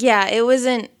too. Yeah, it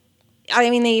wasn't. I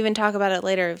mean, they even talk about it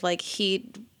later of like he,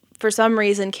 for some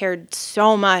reason, cared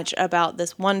so much about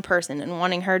this one person and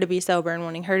wanting her to be sober and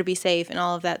wanting her to be safe and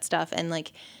all of that stuff, and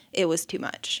like. It was too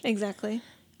much. Exactly.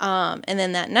 And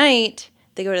then that night,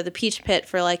 they go to the Peach Pit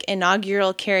for, like,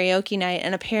 inaugural karaoke night.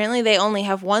 And apparently they only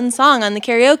have one song on the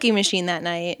karaoke machine that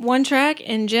night. One track,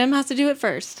 and Jim has to do it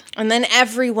first. And then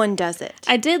everyone does it.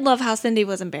 I did love how Cindy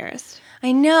was embarrassed.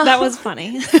 I know. That was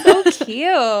funny. So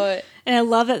cute. And I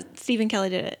love that Steve and Kelly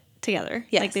did it together.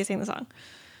 Yes. Like, they sang the song.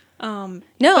 No,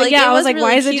 but like, yeah, I was like, really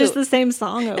why is cute. it just the same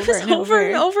song over and over?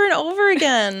 and over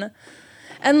again.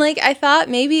 And, like, I thought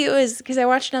maybe it was, because I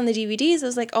watched it on the DVDs, I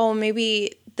was like, oh,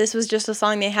 maybe this was just a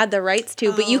song they had the rights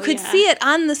to, but you Oh, could yeah. see it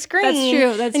on the screen. That's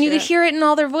true, that's and you could true. hear it in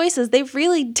all their voices. They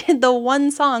really did the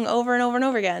one song over and over and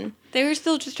over again. They were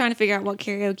still just trying to figure out what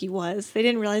karaoke was. They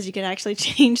didn't realize you could actually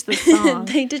change the song.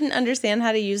 They didn't understand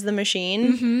how to use the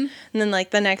machine. Mm-hmm. And then,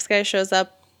 like, the next guy shows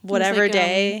up whatever like,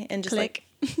 day and just click.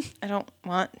 like, I don't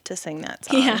want to sing that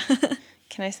song. Yeah.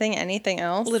 Can I sing anything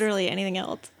else? Literally anything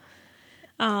else.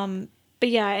 But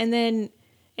yeah, and then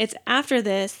it's after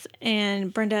this,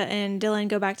 and Brenda and Dylan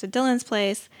go back to Dylan's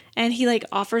place, and he like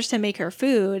offers to make her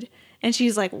food, and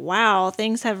she's like, "Wow,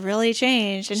 things have really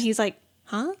changed." And he's like,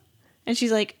 "Huh?" And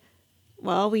she's like,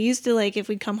 "Well, we used to like if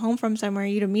we'd come home from somewhere,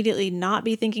 you'd immediately not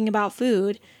be thinking about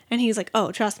food." And he's like,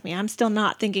 "Oh, trust me, I'm still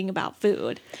not thinking about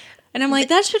food." And I'm like,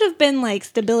 that should have been like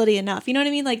stability enough. You know what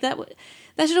I mean? Like that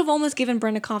should have almost given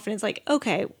Brenda confidence. Like,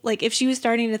 okay, like if she was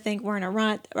starting to think we're in a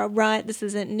rut, this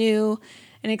isn't new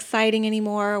and exciting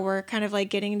anymore. We're kind of like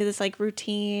getting into this like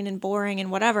routine and boring and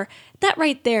whatever. That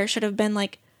right there should have been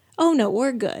like, oh no,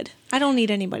 we're good. I don't need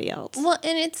anybody else. Well,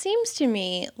 and it seems to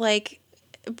me like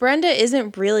Brenda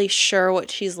isn't really sure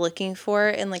what she's looking for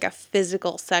in like a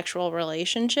physical sexual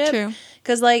relationship. True.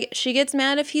 Because like she gets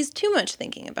mad if he's too much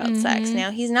thinking about sex. Now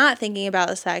he's not thinking about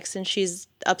the sex and she's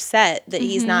upset that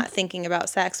he's not thinking about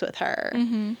sex with her.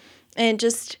 And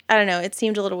just, I don't know, it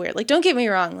seemed a little weird. Like, don't get me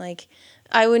wrong. Like,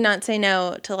 I would not say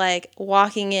no to like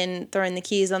walking in, throwing the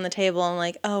keys on the table and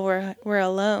like, oh, we're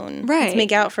alone. Right. Let's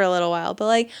make out for a little while. But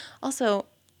like, also,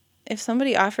 if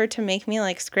somebody offered to make me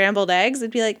like scrambled eggs,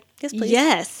 I'd be like, yes, please.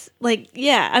 Yes. Like,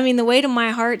 yeah. I mean, the way to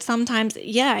my heart sometimes,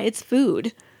 yeah, it's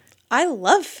food. I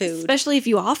love food. Especially if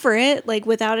you offer it, like,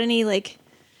 without any, like,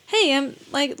 hey, I'm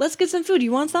like, let's get some food.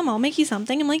 You want some? I'll make you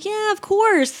something. I'm like, yeah, of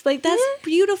course. Like, that's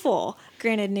beautiful.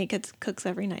 Granted, Nate cooks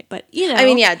every night, but, you know. I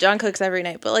mean, yeah, John cooks every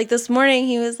night. But like this morning,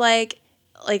 he was like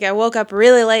I woke up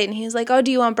really late and he was like, oh,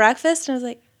 do you want breakfast? And I was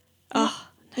like, Oh,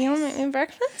 you want to make me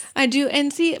breakfast? I do.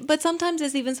 And see, but sometimes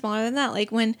it's even smaller than that.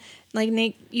 Like, when, like,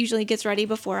 Nate usually gets ready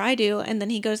before I do, and then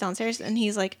he goes downstairs and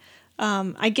he's like,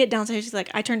 I get downstairs, he's like,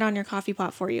 I turned on your coffee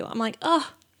pot for you. I'm like,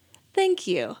 oh, thank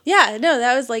you. Yeah, no,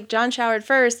 that was like John showered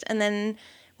first. And then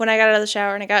when I got out of the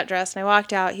shower and I got dressed and I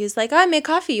walked out, he was like, oh, I made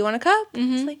coffee. You want a cup? I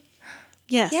was like,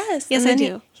 Yes. yes. Yes, And I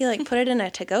then do. He like put it in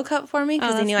a to-go cup for me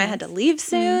because he that's knew I had to leave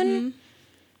soon.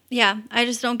 Yeah, I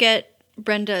just don't get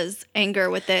Brenda's anger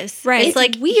with this. Right. It's It's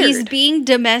like weird. he's being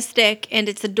domestic and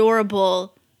it's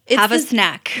adorable. Have a the-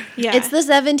 snack. Yeah. It's the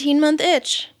 17-month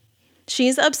itch.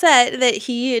 She's upset that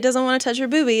he doesn't want to touch her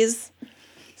boobies.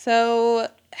 So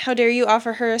how dare you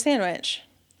offer her a sandwich?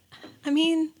 I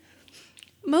mean,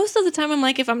 most of the time I'm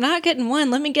like, if I'm not getting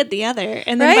one, let me get the other.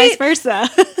 And then Right? vice versa.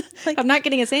 If I'm not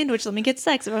getting a sandwich, let me get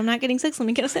sex. If I'm not getting sex, let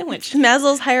me get a sandwich.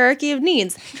 Maslow's hierarchy of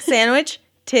needs. Sandwich,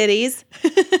 titties,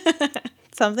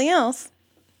 something else.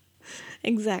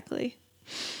 Exactly.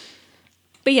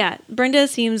 But yeah, Brenda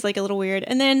seems like a little weird.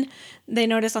 And then they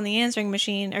notice on the answering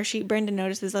machine, or Brenda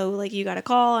notices, oh, like you got a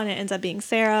call, and it ends up being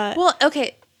Sarah. Well,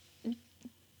 okay.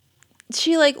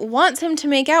 She like wants him to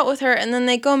make out with her and then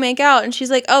they go make out and she's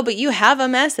like, oh, but you have a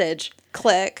message.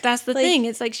 Click. That's the Like, thing.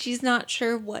 It's like she's not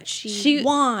sure what she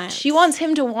wants. She wants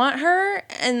him to want her,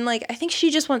 and like I think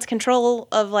she just wants control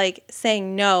of like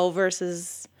saying no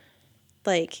versus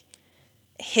like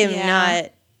him Yeah.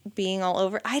 not being all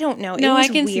over. I don't know. No, it was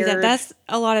I can see that. weird. That's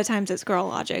a lot of times it's girl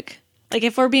logic. Like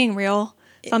if we're being real,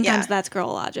 sometimes Yeah. that's girl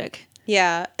logic.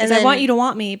 yeah. And Because I want you to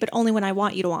want me, but only when I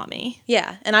want you to want me.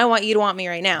 Yeah, and I want you to want me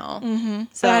right now. Mm-hmm.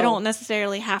 So But I don't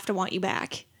necessarily have to want you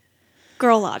back.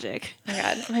 Girl logic. Oh my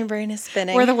God, my brain is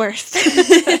spinning. We're the worst.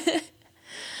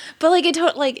 But like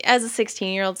like as a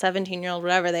 16-year-old, 17-year-old,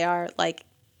 whatever they are, like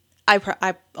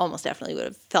I almost definitely would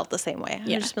have felt the same way.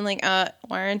 Yeah. I've just been like, why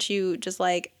aren't you just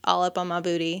like all up on my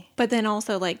booty? But then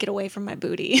also like get away from my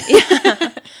booty.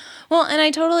 Well, and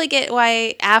I totally get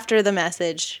why after the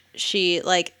message she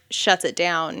like shuts it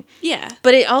down. Yeah.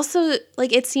 But it also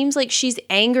like it seems like she's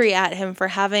angry at him for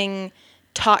having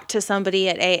talked to somebody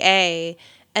at AA,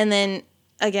 and then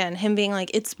again him being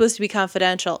like, it's supposed to be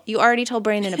confidential. You already told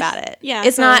Brandon about it. Yeah,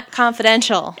 it's so- not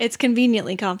confidential. It's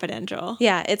conveniently confidential.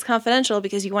 Yeah, it's confidential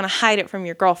because you want to hide it from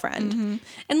your girlfriend.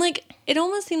 And like it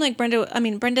almost seemed like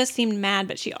Brenda seemed mad,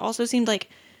 but she also seemed like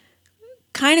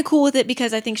kind of cool with it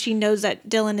because I think she knows that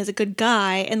Dylan is a good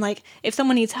guy, and like if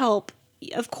someone needs help,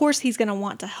 of course he's going to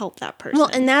want to help that person. Well,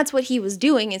 and that's what he was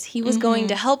doing is he was going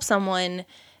to help someone,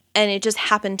 and it just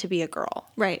happened to be a girl.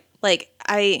 right. Like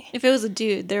If it was a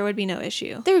dude, there would be no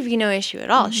issue. there would be no issue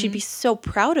at all. She'd be so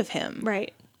proud of him.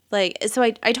 Right. Like, so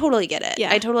I totally get it.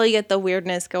 Yeah. I totally get the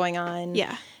weirdness going on.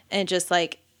 Yeah. And just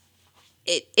like,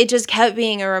 it just kept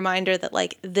being a reminder that,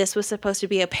 like, this was supposed to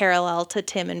be a parallel to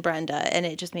Tim and Brenda, and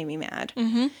it just made me mad.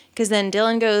 Because then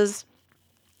Dylan goes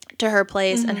to her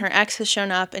place, and her ex has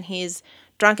shown up, and he's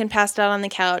drunk and passed out on the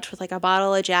couch with, like, a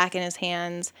bottle of Jack in his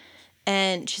hands.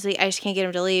 And she's like, I just can't get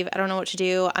him to leave. I don't know what to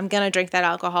do. I'm going to drink that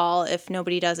alcohol if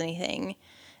nobody does anything.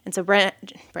 And so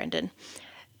Brendan,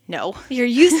 no. You're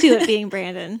used to it being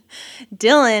Brandon.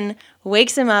 Dylan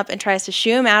wakes him up and tries to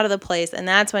shoo him out of the place. And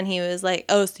that's when he was like,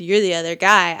 oh, so you're the other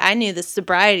guy. I knew the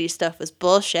sobriety stuff was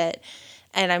bullshit.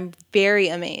 And I'm very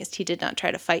amazed he did not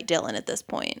try to fight Dylan at this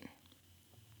point.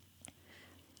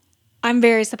 I'm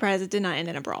very surprised it did not end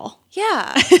in a brawl.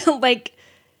 Yeah. Like,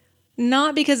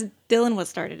 not because Dylan would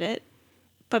started it,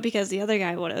 but because the other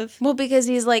guy would have. Well, because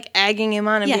he's, like, egging him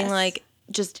on and being, like,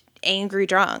 just angry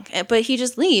drunk. But he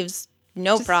just leaves.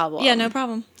 No problem. Yeah, no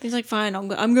problem. He's like, fine, I'm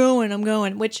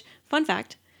going. Which, fun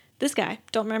fact, this guy,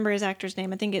 don't remember his actor's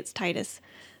name. I think it's Titus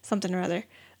something or other.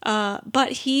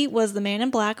 But he was the man in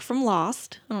black from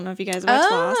Lost. I don't know if you guys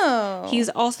watched Lost. He's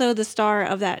also the star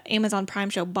of that Amazon Prime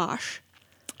show, Bosch.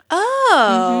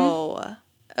 Oh.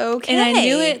 Okay. And I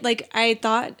knew it, like, I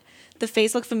thought the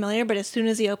face looked familiar, but as soon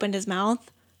as he opened his mouth,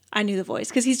 I knew the voice.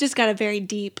 Because he's just got a very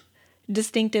deep,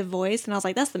 distinctive voice. And I was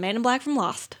like, that's the man in black from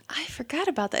Lost. I forgot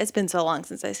about that. It's been so long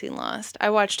since I've seen Lost. I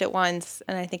watched it once,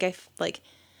 and I think I,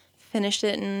 finished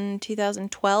it in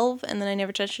 2012, and then I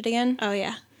never touched it again. Oh,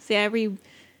 yeah. See, I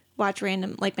rewatch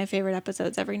random, like, my favorite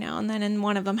episodes every now and then, and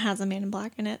one of them has a man in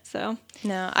black in it, so.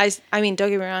 No, I mean, don't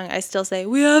get me wrong. I still say,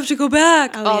 we have to go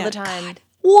back all the time. God.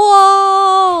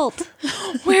 Walt!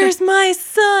 Where's my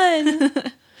son?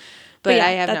 But yeah, I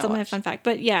have that's not my watched. fun fact.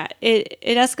 But yeah, it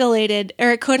escalated,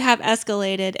 or it could have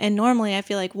escalated, and normally I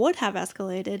feel like would have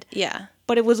escalated. Yeah.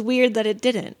 But it was weird that it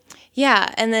didn't.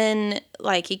 Yeah, and then,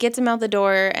 like, he gets him out the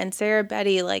door, and Sarah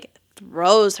Betty, like,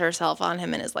 throws herself on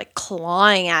him and is, like,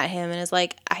 clawing at him and is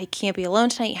like, I can't be alone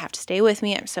tonight. You have to stay with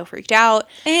me. I'm so freaked out.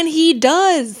 And he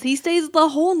does. He stays the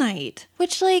whole night.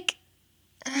 Which, like,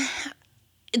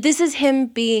 this is him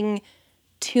being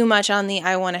too much on the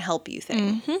I want to help you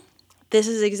thing. Mm-hmm. This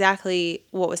is exactly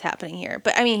what was happening here.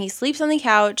 But, I mean, he sleeps on the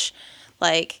couch.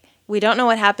 Like, we don't know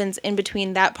what happens in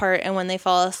between that part and when they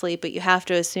fall asleep, but you have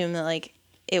to assume that, like,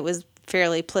 it was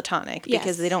fairly platonic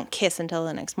because they don't kiss until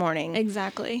the next morning.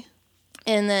 Exactly.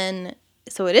 And then,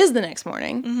 so it is the next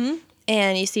morning. Mm-hmm.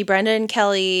 And you see Brenda and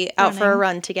Kelly out for a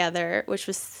run together, which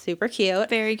was super cute.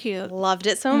 Very cute. Loved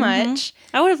it so much.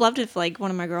 I would have loved it if, like,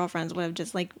 one of my girlfriends would have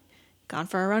just, like, gone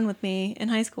for a run with me in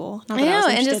high school. Not that I know,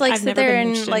 was and just, like, I've sit never there been and,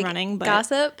 interested like, in running, but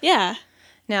gossip. Yeah.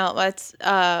 Now, that's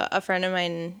a friend of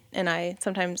mine and I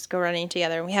sometimes go running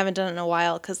together. And we haven't done it in a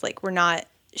while because, like, we're not,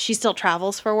 she still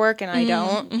travels for work and I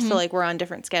don't. Mm-hmm. So, like, we're on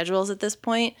different schedules at this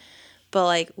point. But,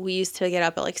 like, we used to get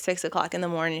up at, like, 6 o'clock in the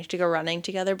morning to go running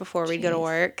together before we'd go to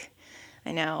work.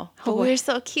 I know. But we're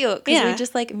so cute because we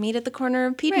just, like, meet at the corner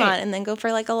of Piedmont and then go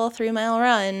for, like, a little 3-mile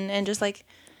run and just, like...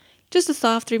 Just a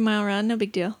soft 3-mile run, no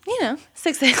big deal. You know,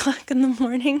 6 o'clock in the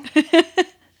morning.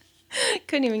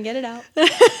 Couldn't even get it out.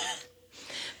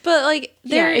 But, like,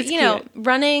 they're, you know,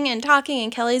 running and talking,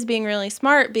 and Kelly's being really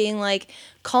smart, being like,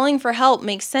 calling for help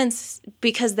makes sense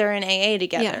because they're in AA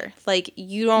together. Yeah. Like,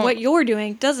 you don't... What you're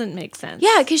doing doesn't make sense.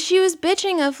 Yeah, because she was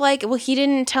bitching of, like, well, he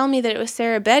didn't tell me that it was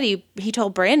Sarah Betty. He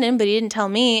told Brandon, but he didn't tell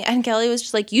me. And Kelly was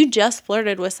just like, you just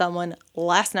flirted with someone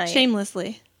last night.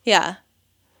 Shamelessly. Yeah.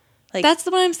 Like, that's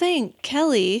what I'm saying.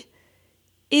 Kelly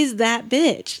is that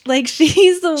bitch. Like,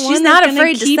 she's the one she's not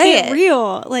afraid to say it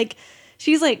real. Like...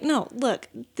 She's like, no, look,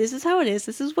 this is how it is.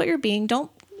 This is what you're being.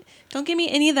 Don't give me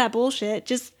any of that bullshit.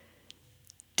 Just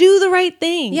do the right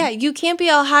thing. Yeah, you can't be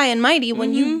all high and mighty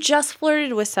when you just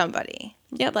flirted with somebody.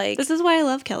 Yep. Like, this is why I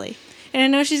love Kelly. And I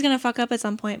know she's going to fuck up at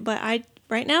some point, but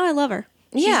right now I love her.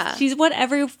 She's what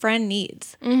every friend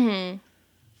needs. Mm-hmm.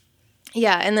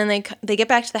 Yeah, and then they get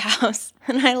back to the house,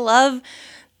 and I love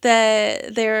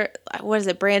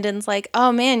that Brandon's like,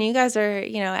 oh man, you guys are,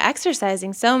 you know,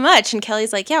 exercising so much. And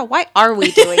Kelly's like, yeah, why are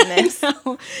we doing this?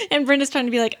 And Brenda's trying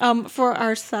to be like, for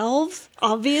ourselves,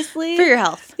 obviously. For your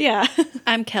health. Yeah.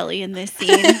 I'm Kelly in this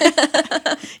scene.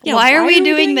 Why are we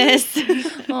doing this?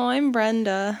 Oh, I'm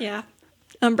Brenda. Yeah.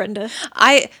 I'm Brenda.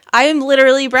 I am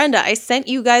literally Brenda. I sent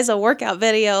you guys a workout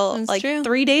video true.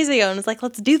 3 days ago and was like,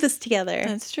 let's do this together.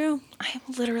 That's true. I am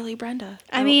literally Brenda.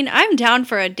 I mean, I'm down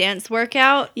for a dance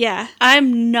workout. Yeah.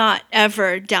 I'm not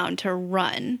ever down to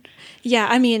run. Yeah,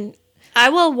 I mean, I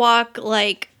will walk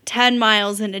like 10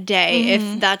 miles in a day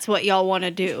if that's what y'all want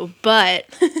to do, but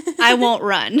I won't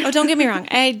run. Oh, don't get me wrong.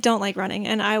 I don't like running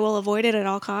and I will avoid it at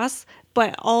all costs,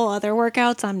 but all other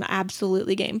workouts I'm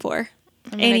absolutely game for.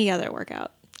 Any other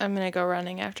workout. I'm going to go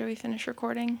running after we finish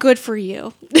recording. Good for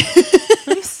you.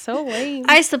 I'm so lame.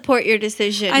 I support your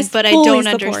decision, but I fully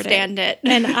don't support understand it.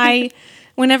 And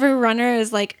whenever Runner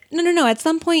is like, no, at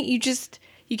some point you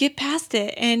get past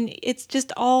it and it's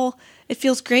just all, it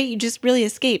feels great. You just really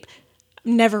escape.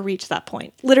 Never reach that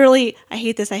point. Literally, I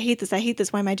hate this.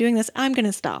 Why am I doing this? I'm going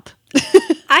to stop.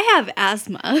 I have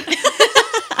asthma.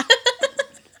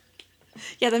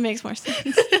 Yeah, that makes more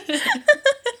sense.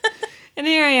 And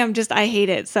here I am, I hate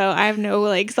it. So I have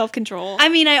no self-control. I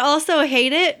mean, I also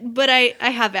hate it, but I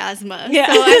have asthma.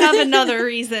 Yeah. So I have another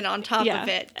reason on top of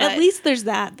it. At least there's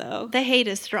that, though. The hate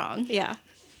is strong. Yeah.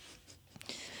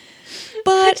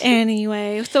 But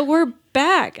anyway, so we're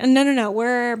back. No.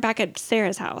 We're back at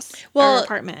Sarah's house. Well, our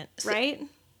apartment, right?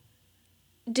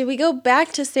 Did we go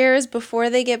back to Sarah's before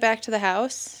they get back to the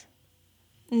house?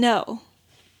 No.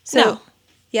 So,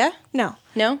 yeah? No.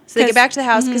 No? So they get back to the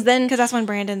house because then... Because that's when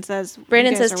Brandon says...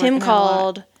 Brandon says Tim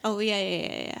called. Oh,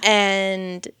 yeah.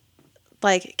 And,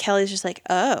 Kelly's just like,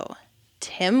 oh,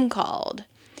 Tim called.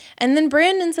 And then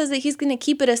Brandon says that he's going to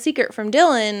keep it a secret from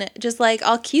Dylan, just all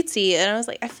cutesy. And I was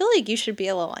like, I feel like you should be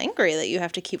a little angry that you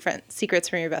have to keep secrets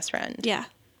from your best friend. Yeah.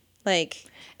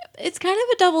 It's kind of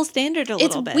a double standard a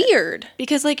little bit. It's weird.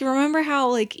 Because, remember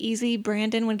how, easy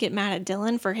Brandon would get mad at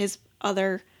Dylan for his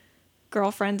other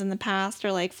girlfriends in the past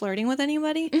or, flirting with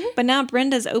anybody? Mm-hmm. But now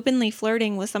Brenda's openly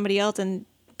flirting with somebody else and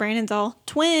Brandon's all,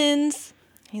 twins.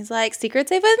 He's like, secret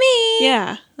safe with me.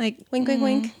 Yeah. Wink, wink,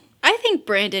 wink. I think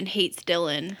Brandon hates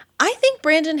Dylan. I think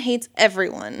Brandon hates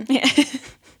everyone. Yeah.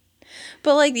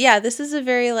 But, this is a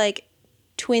very,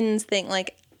 twins thing.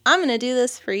 I'm going to do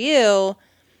this for you,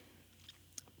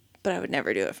 but I would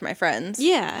never do it for my friends.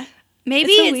 Yeah.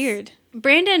 Maybe it's so weird.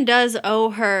 Brandon does owe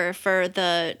her for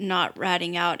the not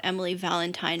ratting out Emily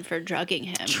Valentine for drugging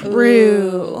him.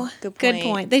 True. Good Good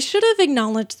point. They should have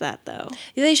acknowledged that, though.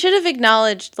 They should have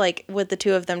acknowledged, with the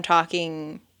two of them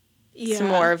talking some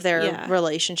more of their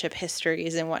relationship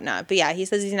histories and whatnot. But yeah, he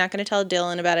says he's not going to tell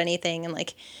Dylan about anything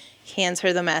and, hands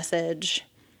her the message.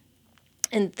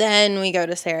 And then we go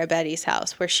to Sarah Betty's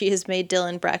house where she has made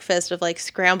Dylan breakfast of,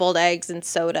 scrambled eggs and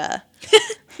soda.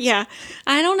 Yeah.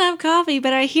 I don't have coffee,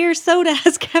 but I hear soda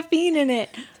has caffeine in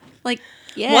it.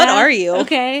 Yeah. What are you?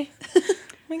 Okay.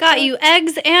 Got you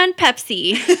eggs and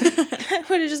Pepsi. I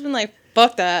would have just been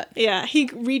fuck that. Yeah. He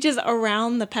reaches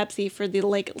around the Pepsi for the,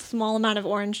 small amount of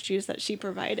orange juice that she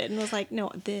provided and was like,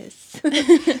 no, this.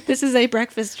 This is a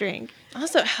breakfast drink.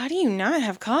 Also, how do you not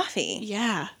have coffee?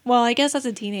 Yeah. Well, I guess as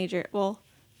a teenager, No,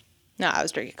 I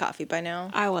was drinking coffee by now.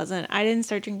 I wasn't. I didn't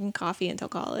start drinking coffee until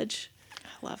college.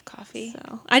 I love coffee.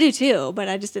 So I do too, but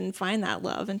I just didn't find that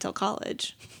love until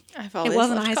college. It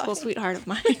wasn't a high school sweetheart of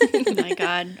mine. Oh my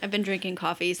God. I've been drinking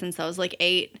coffee since I was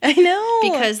 8. I know.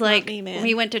 Because me, man.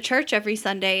 we went to church every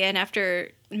Sunday and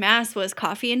after mass was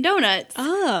coffee and donuts.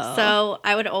 Oh. So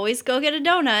I would always go get a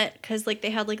donut because they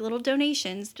had little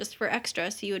donations just for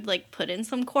extra. So you would put in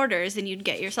some quarters and you'd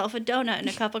get yourself a donut and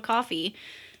a cup of coffee.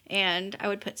 And I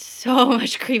would put so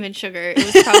much cream and sugar. It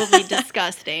was probably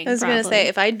disgusting. I was going to say,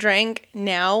 if I drank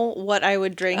now what I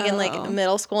would drink in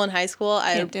middle school and high school,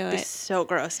 I would be so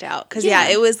grossed out. Because,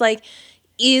 it was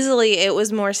easily, it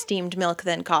was more steamed milk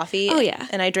than coffee. Oh, yeah.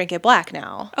 And I drink it black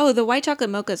now. Oh, the white chocolate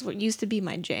mocha is what used to be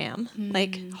my jam.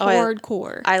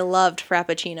 Hardcore. I loved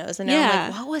Frappuccinos. And now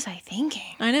I'm what was I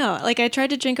thinking? I know. I tried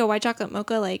to drink a white chocolate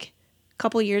mocha a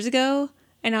couple years ago.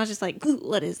 And I was just like,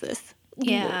 what is this?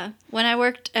 Yeah. When I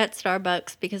worked at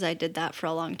Starbucks, because I did that for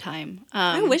a long time.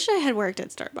 I wish I had worked at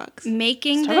Starbucks.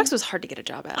 Starbucks was hard to get a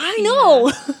job at. I know.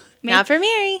 Yeah. Not for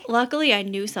Mary. Luckily, I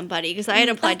knew somebody because I had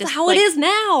applied That's to... how it is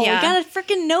now. Yeah. You gotta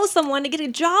freaking know someone to get a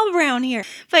job around here.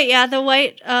 But yeah, the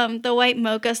white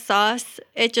mocha sauce,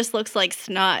 it just looks like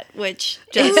snot, which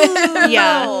just...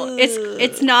 Yeah.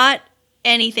 It's not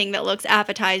anything that looks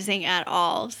appetizing at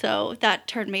all. So that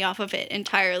turned me off of it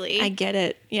entirely. I get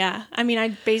it. Yeah. I mean,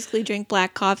 I basically drink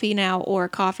black coffee now or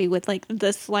coffee with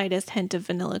the slightest hint of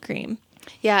vanilla cream.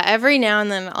 Yeah, every now and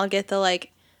then I'll get the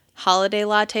holiday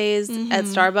lattes at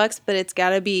Starbucks, but it's got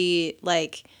to be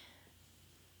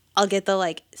I'll get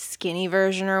the skinny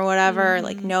version or whatever,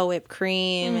 no whipped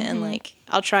cream and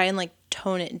I'll try and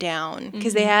tone it down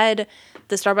because they had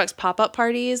the Starbucks pop-up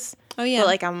parties. Oh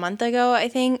yeah. A month ago, I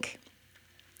think.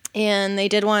 And they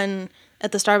did one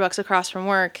at the Starbucks across from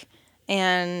work.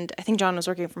 And I think John was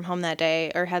working from home that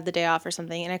day or had the day off or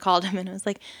something. And I called him and I was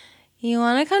like, you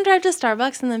want to come drive to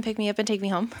Starbucks and then pick me up and take me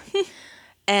home?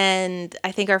 And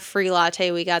I think our free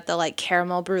latte, we got the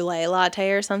caramel brulee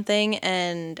latte or something.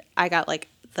 And I got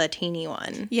the teeny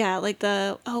one. Yeah, what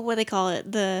do they call it?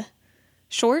 The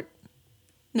short?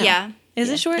 No. Yeah. Is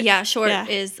it short? Yeah, short Yeah.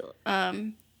 is...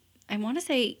 I want to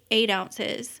say 8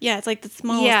 ounces. Yeah, it's like the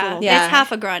smallest Yeah, little. Yeah. it's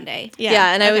half a grande.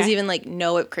 Yeah, and I was okay. even like,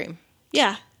 no whipped cream.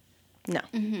 Yeah. No,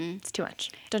 it's too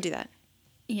much. Don't do that.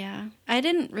 Yeah. I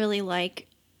didn't really like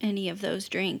any of those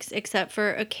drinks except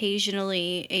for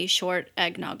occasionally a short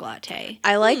eggnog latte.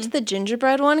 I liked the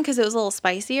gingerbread one because it was a little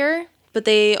spicier, but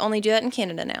they only do that in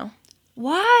Canada now.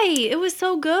 Why? It was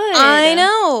so good. I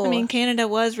know. I mean, Canada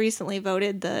was recently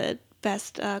voted the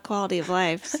best quality of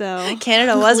life, so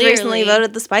Canada was Clearly. recently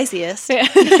voted the spiciest.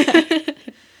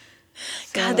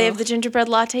 God, they have the gingerbread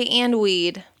latte and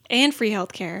weed. and free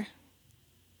healthcare.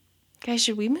 Guys,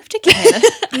 should we move to Canada?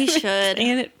 We should.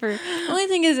 And it for the only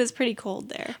thing is it's pretty cold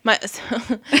there. my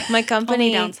Only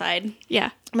company downside. Yeah.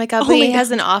 My company Only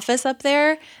has an office up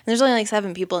there. And there's only like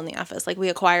 7 people in the office. Like we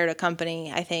acquired a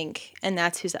company, I think, and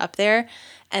that's who's up there.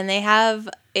 And they have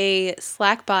a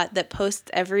Slack bot that posts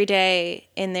every day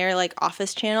in their like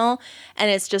office channel,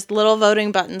 and it's just little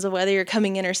voting buttons of whether you're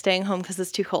coming in or staying home because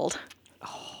it's too cold.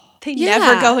 They Yeah.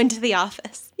 never go into the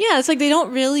office. Yeah, it's like they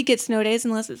don't really get snow days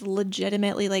unless it's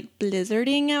legitimately like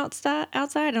blizzarding outside.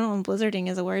 I don't know if blizzarding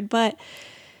is a word, but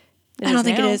I don't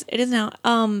think it now. is. It is now.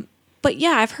 But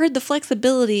yeah, I've heard the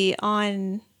flexibility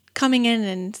on coming in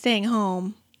and staying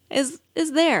home is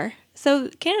there. So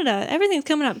Canada, everything's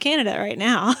coming up Canada right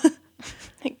now.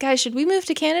 Like, guys, should we move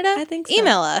to Canada? I think so.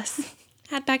 Email us.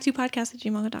 At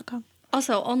backtopodcast@gmail.com.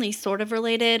 Also, only sort of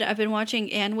related, I've been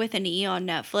watching Anne with an E on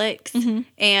Netflix,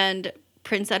 and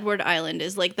Prince Edward Island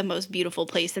is like the most beautiful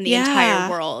place in the Yeah. entire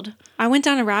world. I went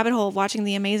down a rabbit hole watching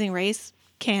The Amazing Race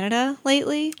Canada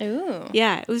lately. Ooh.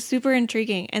 Yeah, it was super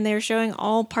intriguing, and they were showing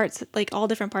all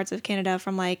different parts of Canada,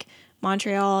 from like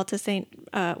Montreal to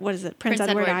Prince Edward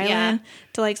Edward, yeah. Island,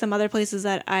 to like some other places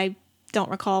that I don't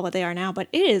recall what they are now, but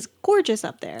it is gorgeous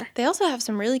up there. They also have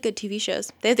some really good TV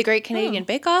shows. They have the Great Canadian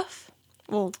Bake Off.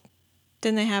 Well,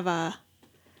 didn't they have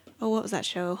what was that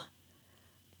show?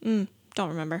 Don't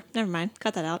remember. Never mind.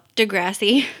 Cut that out.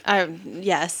 Degrassi.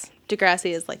 Yes,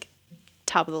 Degrassi is like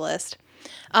top of the list.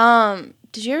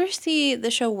 Did you ever see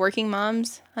the show Working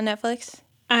Moms on Netflix?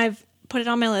 I've put it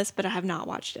on my list, but I have not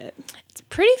watched it. It's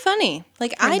pretty funny.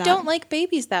 Like Heard I that. don't like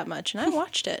babies that much, and I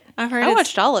watched it. I've heard I it's-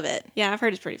 watched all of it. Yeah, I've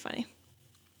heard it's pretty funny.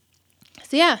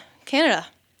 So yeah, Canada,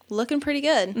 looking pretty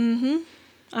good.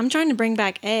 I'm trying to bring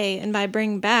back and by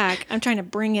bring back, I'm trying to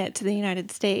bring it to the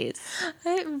United States.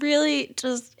 I really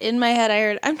just in my head I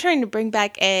heard I'm trying to bring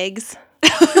back eggs.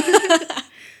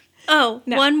 Oh,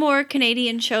 No. one more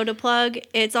Canadian show to plug.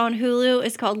 It's on Hulu.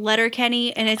 It's called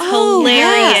Letterkenny, and it's Oh,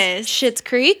 hilarious. Schitt's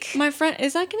Creek. My friend,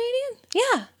 is that Canadian?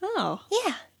 Yeah, Oh.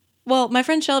 yeah. Well, my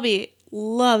friend Shelby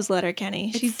loves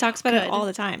Letterkenny. She talks about it good. all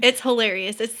the time. It's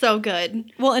hilarious. It's so good.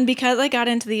 Well, and because I got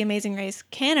into The Amazing Race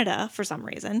Canada for some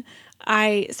reason,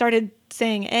 I started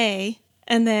saying A,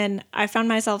 and then I found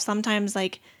myself sometimes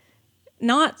like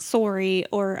not sorry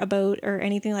or about or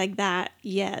anything like that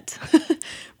yet.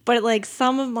 But like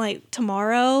some of my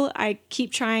tomorrow, I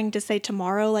keep trying to say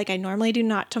tomorrow like I normally do,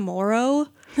 not tomorrow.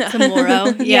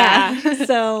 Tomorrow. Yeah.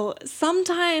 So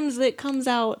sometimes it comes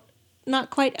out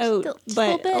not quite out, Just a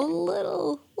but little a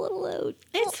bit. little out.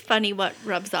 It's funny what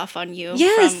rubs off on you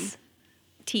Yes. from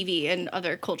TV and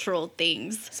other cultural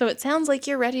things. So it sounds like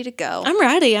you're ready to go. I'm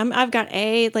ready. I've got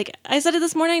A. Like I said it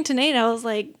this morning to Nate. I was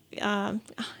like, I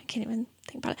can't even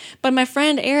think about it. But my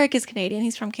friend Eric is Canadian.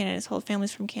 He's from Canada. His whole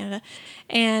family's from Canada.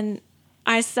 And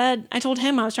I told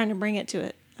him I was trying to bring it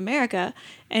to America.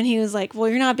 And he was like, well,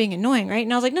 you're not being annoying, right?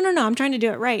 And I was like, no, I'm trying to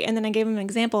do it right. And then I gave him an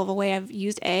example of a way I've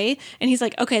used A. And he's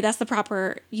like, okay, that's the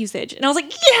proper usage. And I was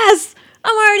like, yes,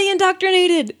 I'm already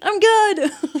indoctrinated. I'm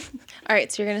good. All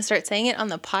right, so you're gonna start saying it on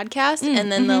the podcast, and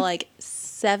then the like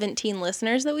 17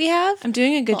 listeners that we have. I'm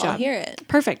doing a good I'll job. hear it.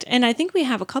 Perfect. And I think we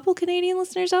have a couple Canadian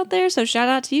listeners out there, so shout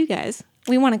out to you guys.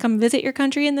 We want to come visit your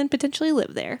country and then potentially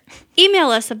live there. Email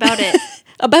us about it.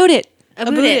 About it.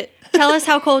 About it. Tell us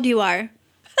how cold you are.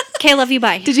 Okay, love you.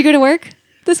 Bye. Did you go to work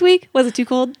this week? Was it too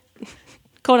cold?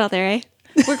 Cold out there, eh?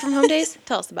 Work from home days.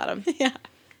 Tell us about them. Yeah.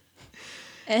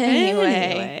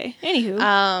 Anyway.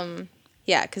 Anywho.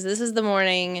 Yeah, because this is the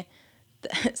morning.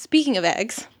 Speaking of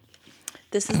eggs,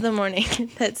 this is the morning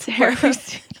that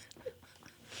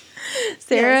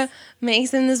Sarah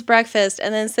makes him this breakfast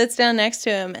and then sits down next to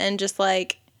him and just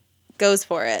like goes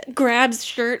for it. Grabs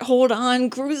shirt, hold on,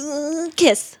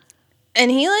 kiss. And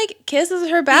he like kisses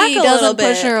her back He a little doesn't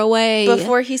bit push her away.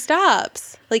 before he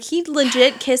stops. Like he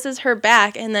legit kisses her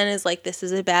back and then is like, "This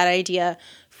is a bad idea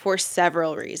for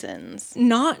several reasons."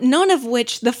 None of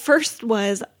which the first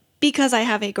was because I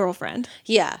have a girlfriend.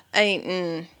 Yeah,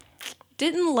 Didn't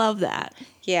love that.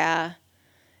 yeah.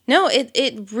 No,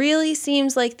 it really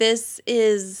seems like this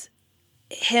is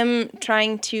him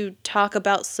trying to talk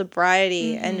about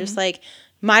sobriety and just like,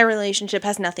 my relationship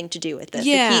has nothing to do with this.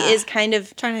 Yeah. Like, he is kind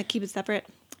of Trying to keep it separate.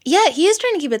 Yeah, he is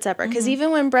trying to keep it separate because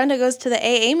even when Brenda goes to the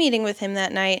AA meeting with him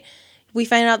that night, we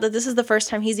find out that this is the first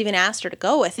time he's even asked her to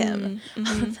go with him.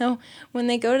 So when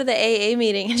they go to the AA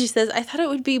meeting and she says, I thought it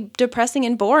would be depressing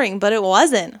and boring, but it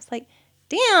wasn't. It's like,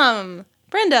 damn,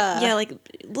 Brenda. Yeah, like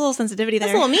a little sensitivity there.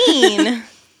 That's a little mean.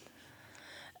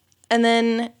 And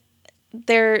then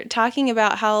they're talking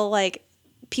about how, like,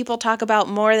 people talk about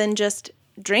more than just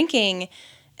drinking.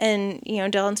 And, you know,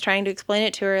 Dylan's trying to explain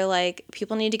it to her, like,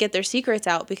 people need to get their secrets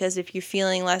out because if you're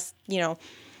feeling less, you know,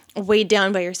 weighed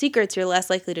down by your secrets, you're less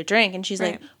likely to drink. And she's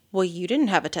like, well, you didn't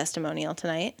have a testimonial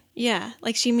tonight. Yeah,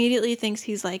 like she immediately thinks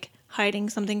he's like hiding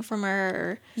something from her.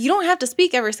 Or... You don't have to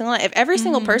speak every single night. If every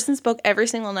single person spoke every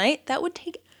single night, that would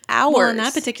take hours. Well, and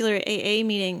that particular AA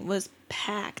meeting was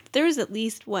packed. There was at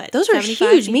least, what, Those were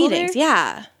 75 huge people meetings, there?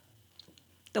 yeah.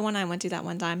 The one I went to that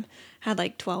one time had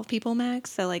like 12 people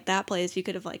max. So like that place, you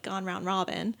could have like gone round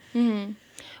robin.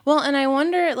 Well, and I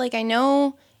wonder, like, I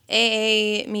know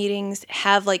AA meetings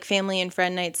have like family and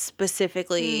friend nights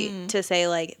specifically to say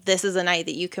like, this is a night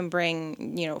that you can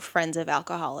bring, you know, friends of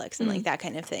alcoholics and like that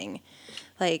kind of thing.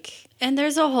 Like, And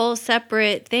there's a whole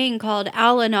separate thing called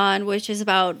Al-Anon, which is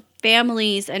about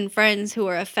families and friends who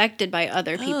are affected by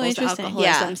other people's interesting.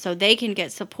 alcoholism, Yeah. so they can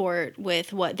get support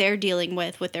with what they're dealing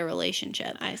with their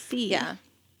relationship. I see. yeah.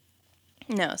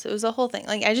 No, so it was a whole thing.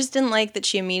 Like, I just didn't like that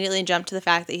she immediately jumped to the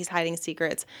fact that he's hiding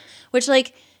secrets, which,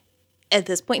 like, at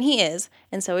this point he is,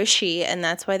 and so is she, and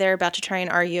that's why they're about to try and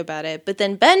argue about it. But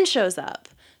then Ben shows up,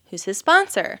 who's his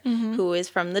sponsor, who is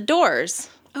from The Doors.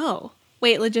 Oh,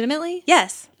 wait, legitimately?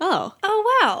 Yes. Oh,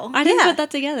 Oh, wow. I didn't Yeah. put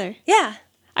that together. Yeah.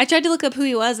 I tried to look up who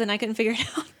he was and I couldn't figure it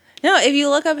out. No, if you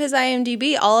look up his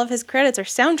IMDb, all of his credits are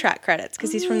soundtrack credits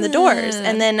because he's from The Doors.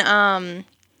 And then I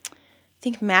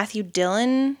think Matthew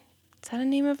Dillon, is that a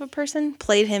name of a person?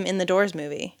 Played him in the Doors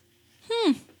movie.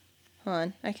 Hold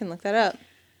on, I can look that up.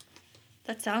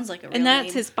 That sounds like a real And that's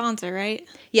name. his sponsor, right?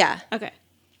 Yeah. Okay.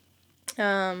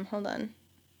 Hold on.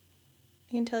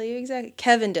 I can tell you exactly.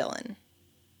 Kevin Dillon.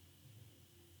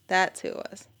 That's who it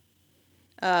was.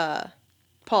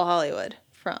 Paul Hollywood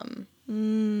from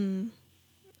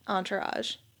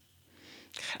Entourage.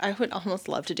 I would almost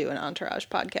love to do an Entourage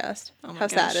podcast. Oh my How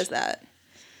sad gosh. is that?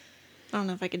 I don't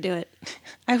know if I could do it.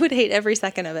 I would hate every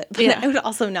second of it, but Yeah. I would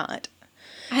also not.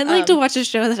 I'd like to watch a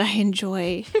show that I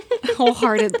enjoy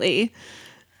wholeheartedly.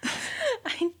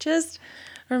 I just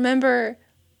remember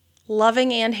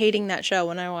loving and hating that show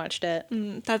when I watched it.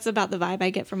 That's about the vibe I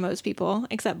get from most people,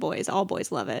 except boys. All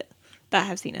boys love it that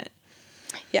have seen it.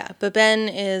 Yeah, but Ben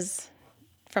is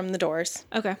from The Doors.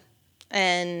 Okay.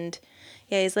 And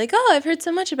yeah, he's like, oh, I've heard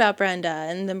so much about Brenda.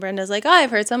 And then Brenda's like, oh,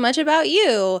 I've heard so much about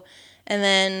you. And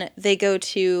then they go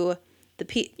to the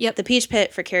Peach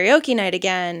Pit for karaoke night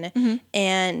again.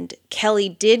 And Kelly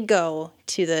did go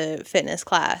to the fitness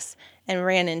class and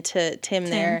ran into Tim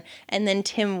there. And then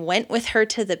Tim went with her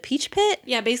to the Peach Pit.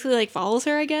 Yeah, basically like follows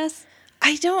her, I guess.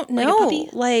 I don't Like a know. puppy?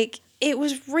 Like, it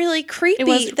was really creepy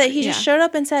was that he just yeah. showed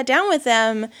up and sat down with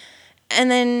them.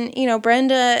 And then, you know,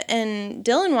 Brenda and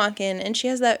Dylan walk in, and she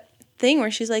has that thing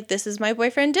where she's like, this is my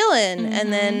boyfriend Dylan.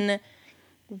 And then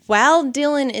while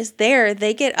Dylan is there,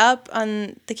 they get up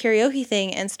on the karaoke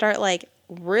thing and start, like,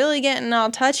 really getting all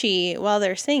touchy while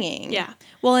they're singing. Yeah.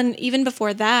 Well, and even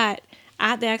before that,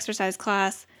 at the exercise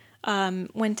class,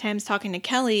 when Tim's talking to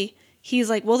Kelly, he's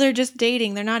like, well, they're just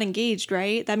dating. They're not engaged,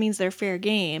 right? That means they're fair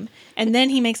game. And then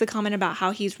he makes a comment about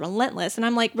how he's relentless. And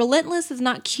I'm like, relentless is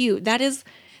not cute. That is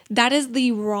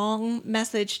the wrong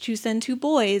message to send to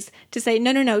boys, to say,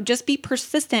 no, just be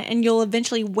persistent and you'll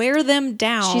eventually wear them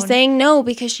down. She's saying no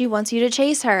because she wants you to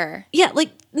chase her. Yeah, like,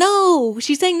 no.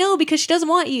 She's saying no because she doesn't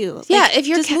want you. Like, Yeah, if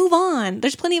you're just move on.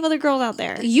 There's plenty of other girls out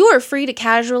there. You are free to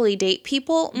casually date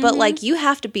people, but, like, you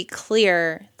have to be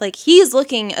clear. Like, he's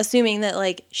assuming that,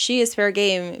 like, she is fair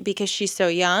game because she's so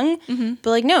young. But,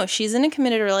 like, no, she's in a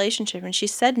committed relationship, and she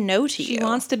said no to you. She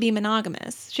wants to be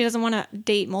monogamous. She doesn't want to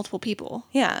date multiple people.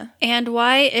 Yeah. And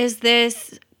why is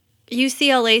this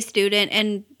UCLA student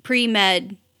and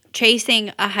pre-med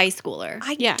chasing a high schooler?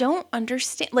 I Yeah. don't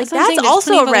understand. Like, That's what I'm saying, that's there's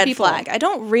also plenty a of other red people. flag. I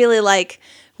don't really like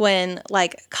when,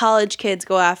 like, college kids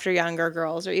go after younger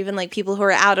girls, or even, like, people who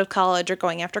are out of college are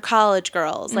going after college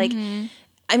girls. Like,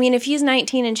 I mean, if he's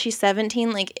 19 and she's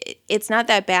 17, like, it's not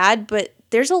that bad, but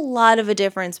there's a lot of a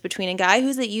difference between a guy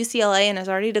who's at UCLA and has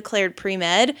already declared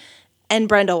pre-med and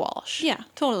Brenda Walsh. Yeah,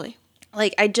 totally.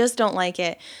 Like, I just don't like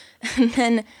it. And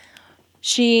then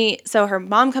so her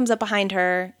mom comes up behind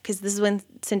her, because this is when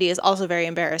Cindy is also very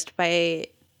embarrassed by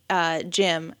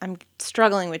Jim. I'm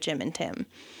struggling with Jim and Tim.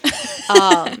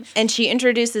 And she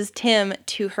introduces Tim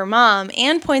to her mom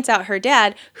and points out her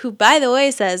dad, who, by the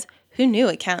way, says, "Who knew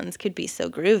accountants could be so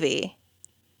groovy?"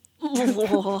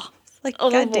 Like,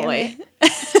 Oh, God damn boy.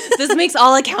 it. This makes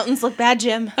all accountants look bad,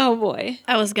 Jim. Oh, boy.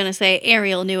 I was going to say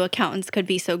Ariel knew accountants could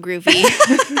be so groovy.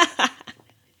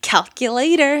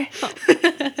 Calculator.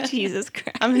 Jesus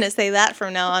Christ. I'm going to say that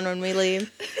from now on when we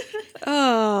leave.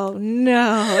 Oh,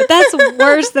 no. That's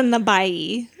worse than the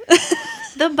bye.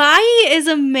 The bye is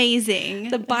amazing.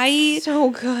 The bye So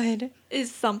good.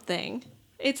 is something.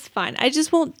 It's fine. I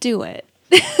just won't do it.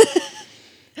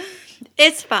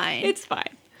 It's fine. It's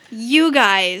fine. You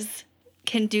guys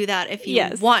can do that if you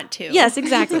Yes. want to. Yes,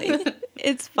 exactly.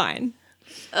 It's fine.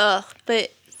 Ugh.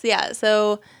 But, yeah,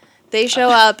 so they show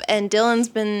up, and Dylan's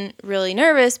been really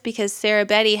nervous because Sarah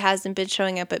Betty hasn't been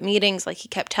showing up at meetings like he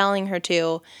kept telling her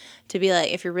to be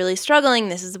like, if you're really struggling,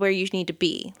 this is where you need to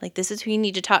be. Like, this is who you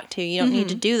need to talk to. You don't need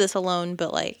to do this alone,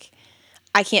 but, like,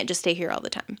 I can't just stay here all the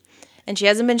time. And she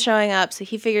hasn't been showing up, so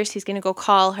he figures he's going to go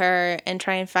call her and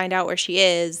try and find out where she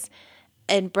is.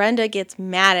 And Brenda gets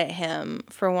mad at him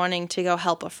for wanting to go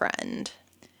help a friend.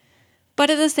 But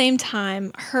at the same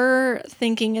time, her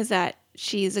thinking is that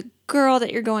she's a girl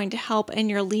that you're going to help and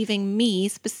you're leaving me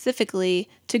specifically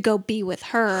to go be with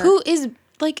her. Who is,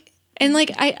 like... And,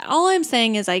 like, all I'm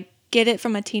saying is I get it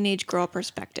from a teenage girl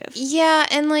perspective. Yeah,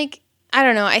 and, like, I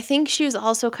don't know. I think she was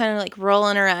also kind of, like,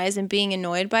 rolling her eyes and being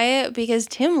annoyed by it because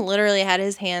Tim literally had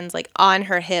his hands, like, on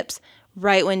her hips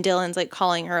right when Dylan's, like,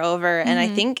 calling her over. And I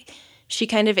think she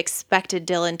kind of expected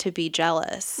Dylan to be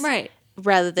jealous. Right.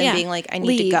 Rather than being like, I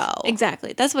need to Leave. go.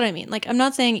 Exactly. That's what I mean. Like, I'm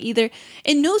not saying either.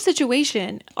 In no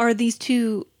situation are these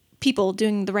two people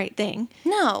doing the right thing.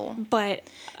 No. But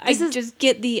I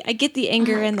get the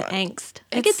anger and the angst.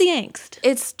 I get the angst.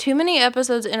 It's too many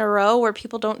episodes in a row where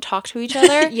people don't talk to each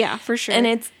other. Yeah, for sure. And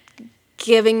it's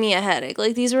giving me a headache.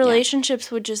 Like, these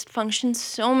relationships would just function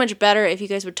so much better if you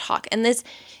guys would talk. And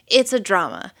it's a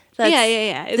drama. That's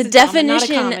yeah. It's the a drama, not a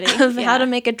definition comedy. of how to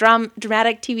make a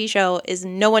dramatic TV show is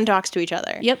no one talks to each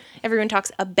other. Yep. Everyone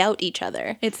talks about each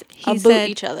other. He about said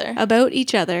each other. About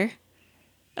each other.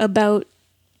 About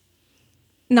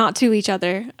not to each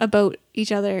other. About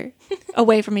each other.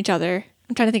 Away from each other.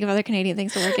 I'm trying to think of other Canadian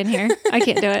things to work in here. I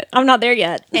can't do it. I'm not there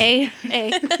yet. A.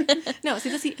 No, see,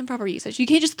 that's the improper usage. You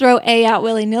can't just throw A out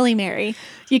willy-nilly, Mary.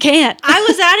 You can't. I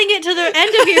was adding it to the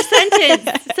end of your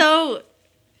sentence, so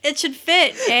it should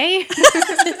fit, eh?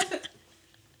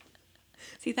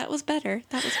 See, that was better.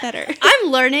 That was better. I'm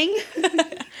learning.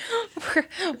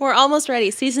 We're almost ready.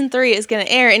 Season 3 is going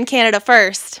to air in Canada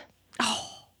first.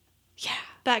 Yeah.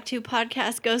 Back to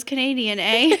podcast goes Canadian,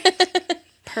 eh?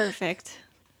 Perfect.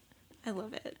 I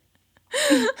love it.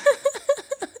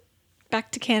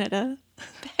 Back to Canada.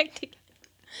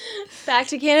 Back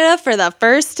to Canada for the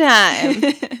first time.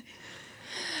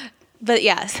 But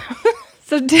yes.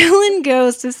 So Dylan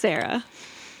goes to Sarah.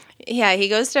 Yeah, he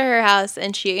goes to her house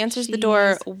and she answers the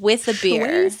door with a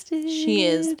beer. wasted. She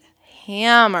is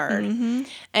hammered. And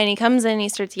he comes in and he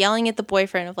starts yelling at the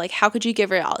boyfriend of like, how could you give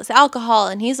her all this alcohol?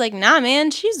 And he's like, nah,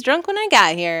 man, she's drunk when I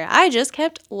got here. I just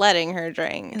kept letting her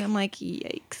drink. And I'm like,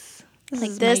 yikes.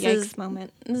 This This is my is- yikes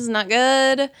moment. This is not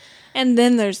good. And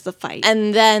then there's the fight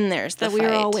And then there's the that fight. we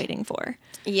were all waiting for.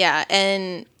 Yeah,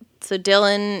 and so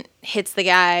Dylan hits the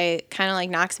guy, kind of like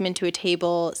knocks him into a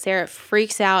table. Sarah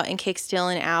freaks out and kicks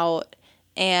Dylan out.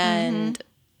 And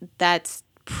that's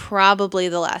probably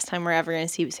the last time we're ever going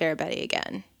to see Sarah Betty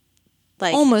again.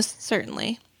 Like, Almost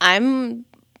certainly. I'm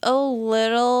a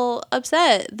little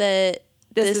upset that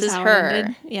this is how it her.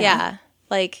 ended. Yeah.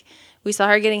 Like, we saw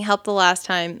her getting help the last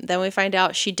time. Then we find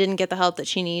out she didn't get the help that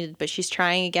she needed, but she's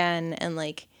trying again. And,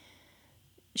 like,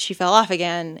 she fell off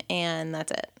again. And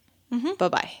that's it.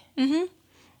 Bye-bye. And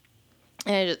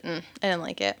I just, I didn't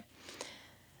like it.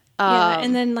 Yeah,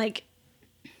 and then like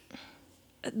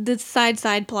the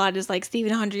side plot is like Steve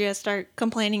and Andrea start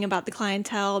complaining about the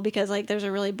clientele because like there's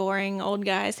a really boring old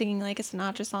guy singing like a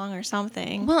Sinatra song or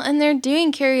something. Well, and they're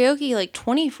doing karaoke like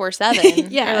 24/7.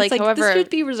 Yeah, or like it's like however. this should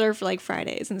be reserved for like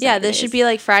Fridays and Yeah, Saturdays. this should be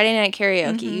like Friday night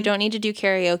karaoke. You don't need to do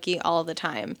karaoke all the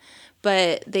time.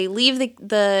 But they leave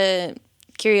the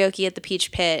karaoke at the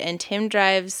Peach Pit, and Tim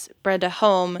drives Brenda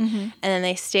home, and then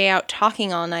they stay out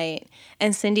talking all night.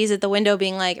 And Cindy's at the window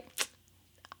being like,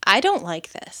 I don't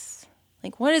like this.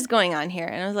 Like, what is going on here?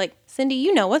 And I was like, Cindy,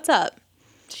 you know what's up.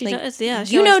 She Like, does, yeah.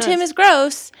 She you know always Tim does. is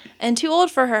gross and too old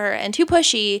for her and too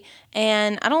pushy,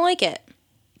 and I don't like it.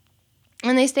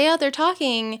 And they stay out there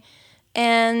talking,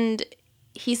 and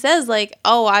he says like,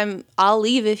 "Oh, I'll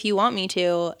leave if you want me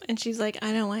to." And she's like,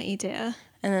 I don't want you to.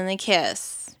 And then they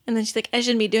kiss. And then she's like, I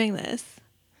shouldn't be doing this.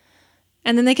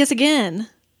 And then they kiss again.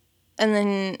 And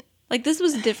then Like, this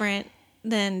was different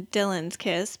than Dylan's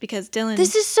kiss because Dylan...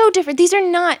 this is so different. These are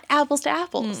not apples to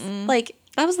apples. Like,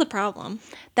 That was the problem.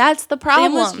 that's the They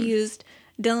problem. almost used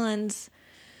Dylan's...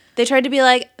 They tried to be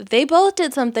like, they both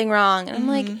did something wrong. And I'm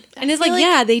like... And it's like,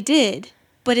 yeah, they did.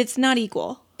 But it's not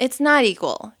equal. It's not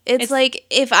equal. It's like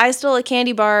if I stole a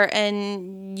candy bar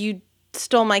and you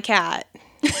stole my cat.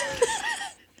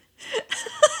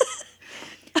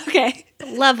 Okay.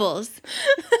 Levels.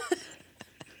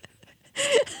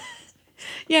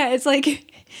 Yeah, it's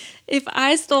like if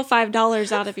I stole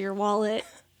 $5 out of your wallet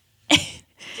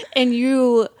and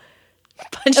you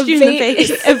Punched you in the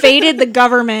face. evaded the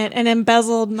government and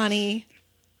embezzled money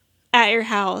at your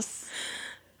house.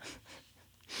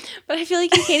 But I feel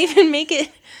like you can't even make it...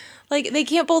 Like, they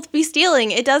can't both be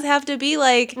stealing. It does have to be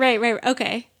like... Right.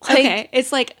 Okay. Like- Okay.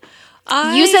 It's like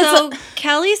You said So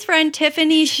Kelly's friend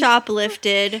Tiffany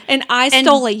shoplifted, and I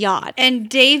stole a yacht. and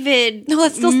David No,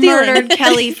 that's still stealing. murdered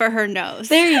Kelly for her nose.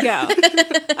 There you go.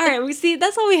 All right, we see.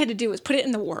 That's all we had to do was put it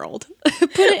in the world.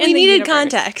 Put it in We the needed universe.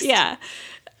 context. Yeah,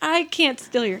 I can't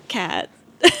steal your cat.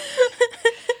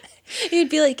 It'd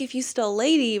be like if you stole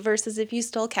Lady versus if you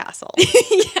stole Castle.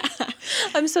 Yeah.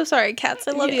 I'm so sorry, cats.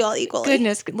 I love you all equally.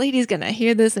 Goodness, lady's gonna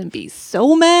hear this and be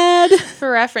so mad.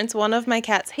 For reference, one of my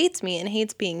cats hates me and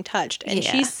hates being touched, and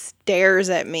Yeah. she stares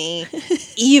at me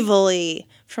evilly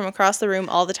from across the room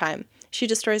all the time. She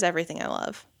destroys everything I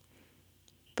love.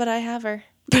 But I have her.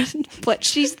 But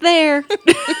she's there.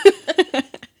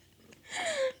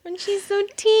 And she's so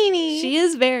teeny. She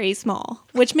is very small,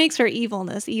 which makes her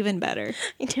evilness even better.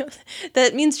 You know,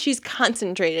 that means she's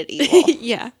concentrated evil.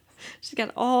 Yeah. She's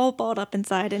got all balled up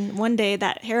inside, and one day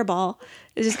that hairball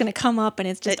is just going to come up and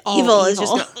it's just That all evil evil. is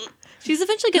just gonna- She's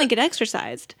eventually going to get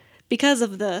exorcised because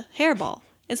of the hairball.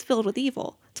 It's filled with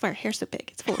evil. That's why her hair's so big.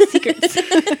 It's full of secrets.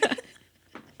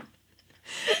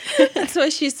 That's why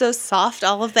she's so soft.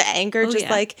 All of the anger just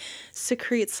yeah. like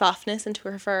secretes softness into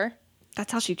her fur.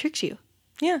 That's how she tricks you.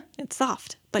 Yeah. It's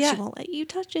soft, but Yeah. she won't let you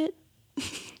touch it.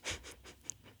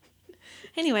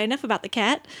 Anyway, enough about the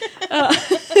cat.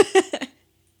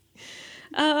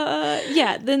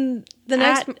 Yeah, then The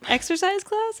next- exercise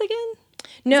class again?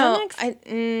 No, that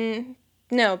next?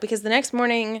 no, because the next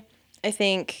morning, I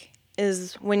think,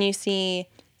 is when you see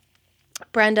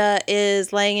Brenda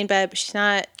is laying in bed, but she's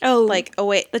not like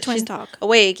awake. the twin She's talk.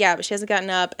 awake, yeah, but she hasn't gotten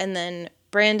up. And then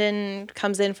Brandon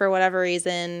comes in for whatever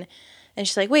reason, and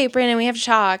she's like, "Wait, Brandon, we have to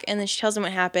talk." And then she tells him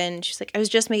what happened. She's like, "I was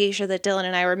just making sure that Dylan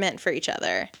and I were meant for each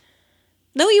other."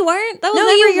 No, you weren't. That was No,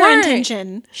 never you your weren't.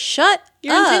 intention. Shut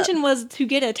Your up. intention was to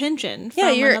get attention from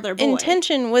Yeah, your another boy.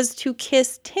 intention was to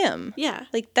kiss Tim. Yeah.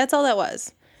 Like that's all that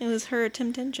was. It was her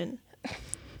temptation.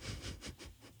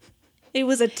 It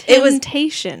was a It was-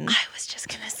 temptation. I was just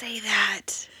gonna say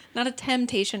that. Not a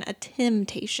temptation, a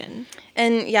temptation.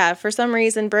 And yeah, for some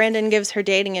reason, Brandon gives her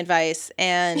dating advice,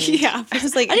 and Yeah. I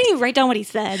was like, I didn't even write down what he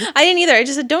said. I didn't either. I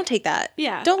just said, don't take that.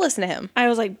 Yeah. Don't listen to him. I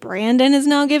was like, Brandon is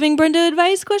now giving Brenda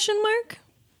advice, question mark?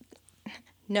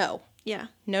 No. Yeah.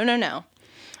 No, no, no.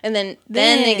 And then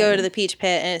they go to the peach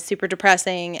pit, and it's super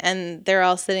depressing, and they're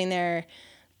all sitting there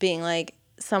being like,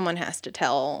 someone has to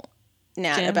tell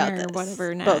Nat Jim about or this.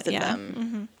 whatever, Nat, Both of yeah.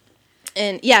 them.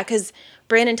 And yeah, because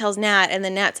Brandon tells Nat, and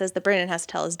then Nat says that Brandon has to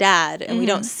tell his dad, and we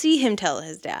don't see him tell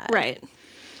his dad. Right.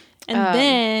 And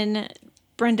then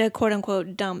Brenda, quote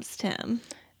unquote, dumps Tim.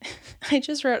 I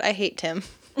just wrote, I hate Tim.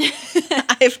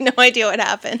 I have no idea what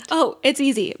happened. Oh, it's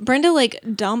easy. Brenda like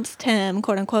dumps Tim,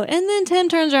 quote unquote, and then Tim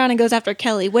turns around and goes after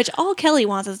Kelly, which all Kelly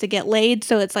wants is to get laid.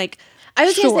 So it's like, I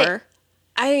was sure. gonna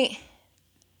say,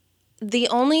 the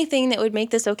only thing that would make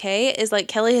this okay is like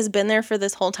Kelly has been there for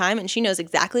this whole time and she knows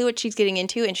exactly what she's getting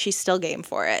into and she's still game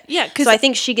for it. Yeah, 'cause- so I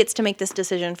think she gets to make this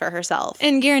decision for herself.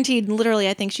 And guaranteed, literally,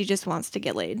 I think she just wants to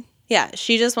get laid. Yeah,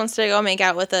 she just wants to go make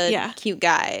out with a Yeah. cute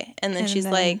guy, and then And she's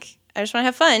then- like, "I just want to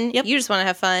have fun. Yep. You just want to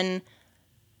have fun.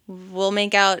 We'll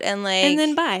make out and like." And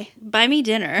then bye. Buy me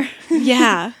dinner.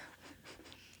 Yeah.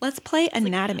 Let's play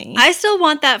anatomy. I still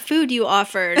want that food you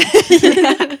offered.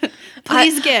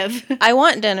 Please give. I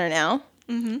want dinner now,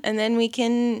 Mm-hmm. and then we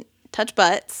can touch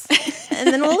butts, and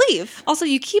then we'll leave. Also,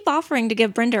 you keep offering to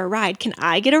give Brenda a ride. Can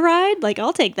I get a ride? Like,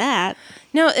 I'll take that.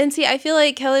 No, and see, I feel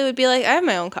like Kelly would be like, "I have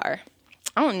my own car.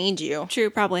 I don't need you.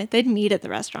 True, probably. They'd meet at the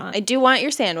restaurant. I do want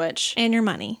your sandwich. And your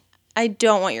money. I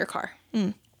don't want your car.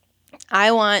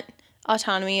 I want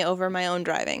autonomy over my own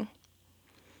driving."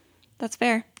 That's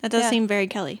fair. That does Yeah. seem very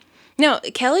Kelly. No,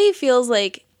 Kelly feels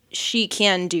like she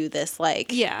can do this,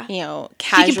 like, Yeah. you know,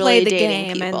 can casually play the dating game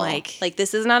and, people. like-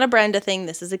 this is not a Brenda thing.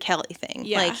 This is a Kelly thing.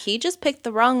 Yeah. Like, he just picked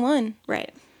the wrong one.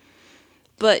 Right.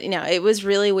 But, it was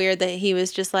really weird that he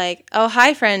was just like, oh,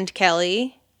 hi, friend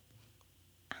Kelly.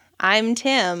 I'm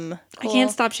Tim. I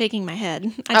can't stop shaking my head.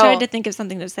 I Oh. tried to think of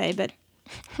something to say, but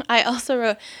I also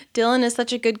wrote, Dylan is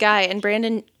such a good guy, and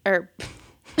Brandon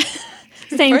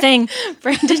same thing.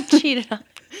 Brandon cheated on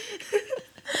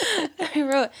I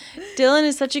wrote, Dylan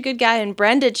is such a good guy, and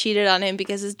Brenda cheated on him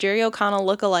because his Jerry O'Connell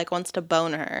lookalike wants to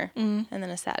bone her. And then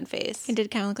a sad face. It did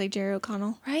kind of look like Jerry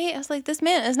O'Connell. Right? I was like, this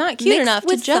man is not cute Mixed enough to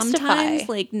with justify. sometimes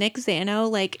like Nick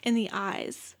Zano, like in the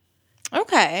eyes.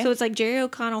 Okay. So it's like Jerry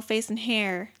O'Connell face and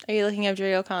hair. Are you looking up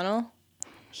Jerry O'Connell?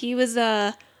 He was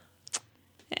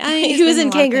He was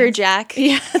in Kangaroo Jack.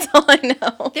 Yeah, that's all I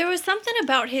know. There was something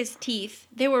about his teeth.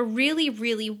 They were really,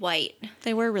 really white.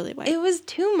 They were really white. It was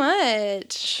too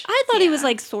much. I thought he was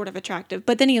like sort of attractive,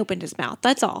 but then he opened his mouth.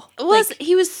 That's all.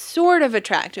 He was sort of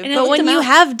attractive, And it but looked when him you out.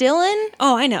 have Dylan,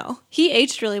 Oh, I know. He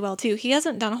aged really well too. He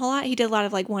hasn't done a whole lot. He did a lot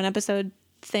of like one episode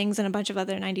things and a bunch of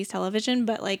other 90s television,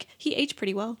 but like he aged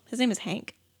pretty well. His name is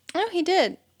Hank. oh, he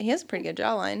did. He has a pretty good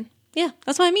jawline. Yeah,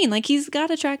 that's what I mean. Like he's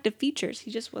got attractive features.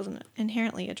 He just wasn't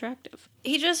inherently attractive.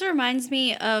 He just reminds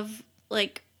me of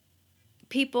like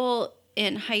people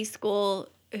in high school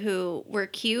who were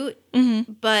cute,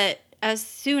 but as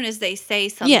soon as they say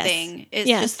something, it's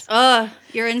Yes.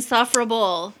 just, you're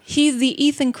insufferable. He's the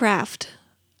Ethan Kraft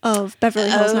of Beverly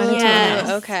Hills 90210. yes.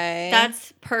 Okay.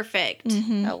 That's perfect.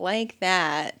 I like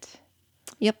that.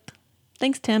 Yep.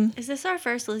 Thanks, Tim. Is this our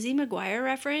first Lizzie McGuire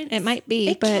reference? It might be,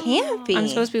 It but can't be. I'm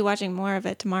supposed to be watching more of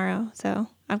it tomorrow, so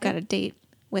I've got a date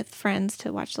with friends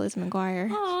to watch Liz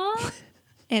McGuire Aw.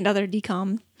 and other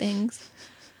decom things.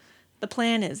 The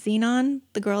plan is Xenon,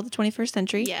 The Girl of the 21st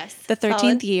Century. Yes. The 13th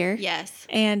Solid. Year. Yes.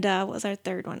 And what was our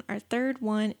third one? Our third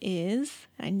one is,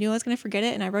 I knew I was going to forget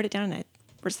it, and I wrote it down and I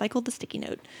recycled the sticky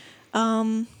note.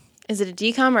 Is it a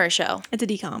decom or a show? It's a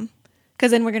decom. Because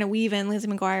then we're going to weave in Lizzie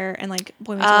McGuire and like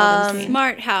Boy Meets World in between.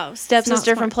 Smart House.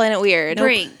 Stepsister not from smart. Planet Weird.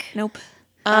 Brink. Nope.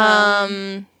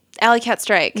 Alley Cat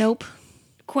Strike. Nope.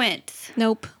 Quint.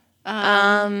 Nope.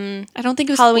 I don't think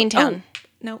it was Halloween sport- Town. Oh,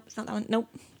 no, it's not that one. Nope.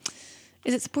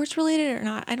 Is it sports related or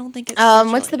not? I don't think it's.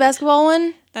 What's the basketball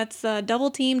one? That's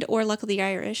Double Teamed or Luck of the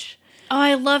Irish. Oh,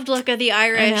 I loved Look of the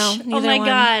Irish. know, Oh neither my one.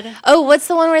 God. Oh, what's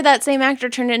the one where that same actor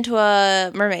turned into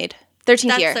a mermaid? 13th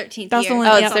That's year. 13th That's year. the one-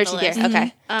 Oh, yeah. it's 13th year.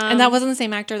 Okay. And that wasn't the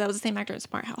same actor. That was the same actor at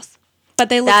Smart House. But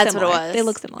they look That's similar. what it was. They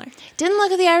look similar. Didn't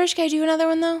Look at the Irish guy do another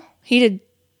one though? He did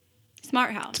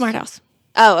Smart House. Smart House.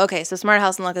 Oh, okay. So Smart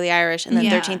House and Luck of the Irish, and then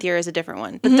Yeah. 13th year is a different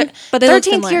one. But, But they look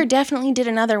 13th similar. year definitely did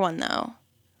another one though.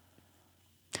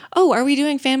 Oh, are we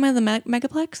doing Phantom of the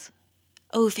Megaplex?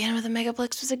 Oh, Phantom of the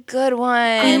Megaplex was a good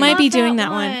one. We might be love doing that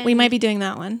that one. one. We might be doing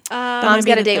that one. That might Mom's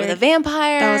be Got a the Date with a third.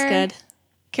 Vampire. That was good.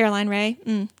 Caroline Ray.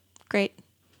 Great.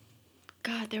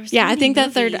 God, there was so Yeah, I many think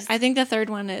movies. I think the third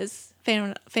one is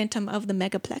Phantom of the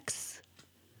Megaplex.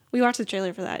 We watched the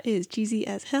trailer for that. It is cheesy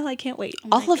as hell. I can't wait.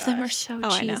 All of them are so Oh,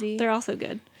 I know. cheesy. They're all so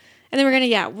good. And then we're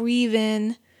gonna weave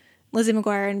in Lizzie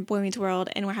McGuire and Boy Meets World,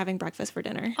 and we're having breakfast for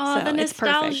dinner. Oh, so the it's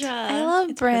perfect. nostalgia. I love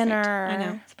It's perfect. Brenner. I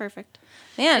know it's perfect.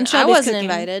 Man, And I Shelby's wasn't cooking.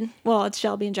 invited. Well, it's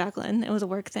Shelby and Jacqueline. It was a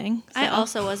work thing. I so.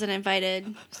 also wasn't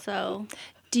invited, so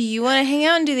Do you want to hang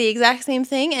out and do the exact same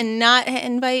thing and not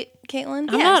invite Caitlin?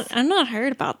 I'm not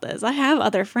heard about this. I have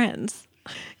other friends.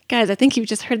 Guys, I think you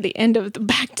just heard the end of the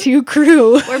Back 2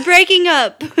 crew. we're breaking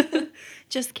up.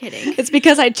 Just kidding. It's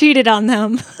because I cheated on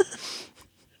them.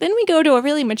 Then we go to a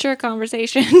really mature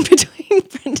conversation between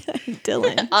Brenda and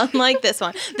Dylan. Unlike this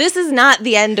one. This is not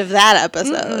the end of that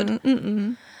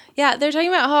episode. Yeah, they're talking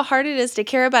about how hard it is to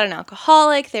care about an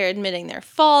alcoholic. They're admitting their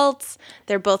faults.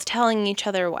 They're both telling each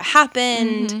other what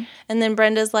happened. And then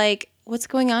Brenda's like, what's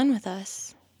going on with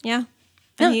us? Yeah.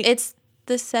 No, And, it's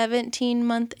the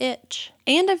 17-month itch.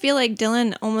 and I feel like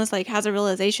Dylan almost like has a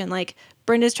realization. Like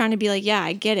Brenda's trying to be like, yeah,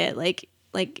 I get it. Like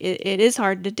it is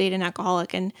hard to date an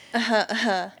alcoholic. And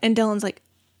and Dylan's like,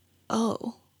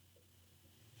 oh,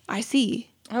 I see.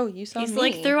 Oh, you saw He's me.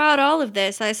 like, throughout all of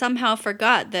this, I somehow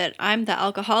forgot that I'm the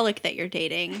alcoholic that you're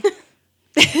dating.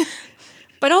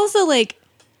 But also, like,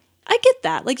 I get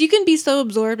that. Like, you can be so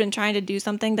absorbed in trying to do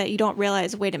something that you don't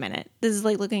realize, wait a minute, this is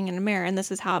like looking in a mirror and this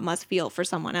is how it must feel for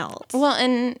someone else. Well,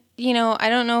 and, I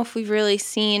don't know if we've really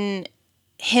seen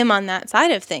him on that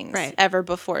side of things Right. ever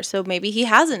before. So maybe he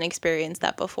hasn't experienced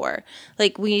that before.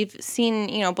 Like, we've seen,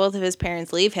 both of his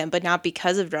parents leave him, but not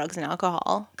because of drugs and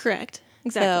alcohol. Correct.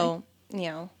 Exactly. So,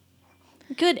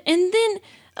 Good. And then,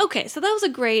 okay, so that was a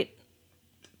great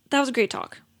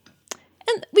talk.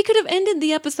 And we could have ended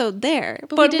the episode there,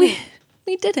 but we didn't.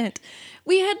 We didn't.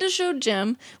 We had to show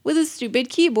Jim with his stupid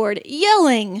keyboard yell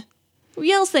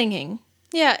singing.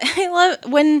 Yeah, I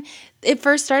love when it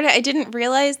first started. I didn't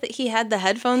realize that he had the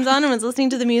headphones on and was listening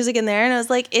to the music in there. And I was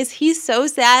like, is he so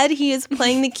sad he is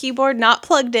playing the keyboard not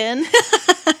plugged in?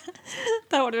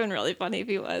 That would have been really funny if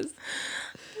he was.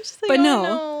 Just like, But oh,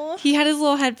 no, he had his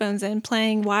little headphones in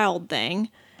playing Wild Thing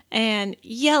and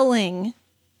yelling,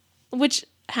 which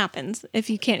happens if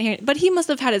you can't hear it. But he must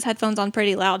have had his headphones on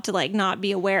pretty loud to like not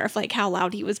be aware of like how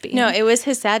loud he was being. No, it was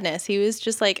his sadness. He was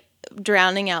just like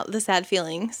drowning out the sad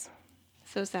feelings.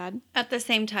 So sad. At the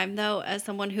same time, though, as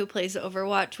someone who plays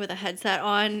Overwatch with a headset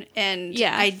on and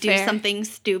Yeah, I do fair. something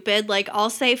stupid, like I'll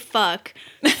say fuck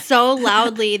so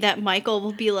loudly that Michael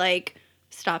will be like,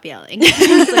 stop yelling.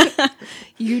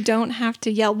 You don't have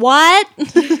to yell. What?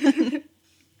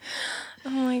 Oh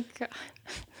my God.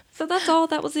 So that's all.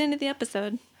 That was the end of the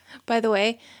episode. By the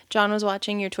way, John was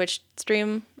watching your Twitch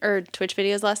stream or Twitch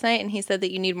videos last night, and he said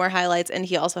that you need more highlights, and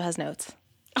he also has notes.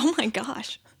 Oh my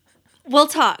gosh. We'll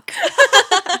talk.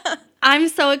 I'm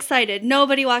so excited.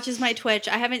 Nobody watches my Twitch.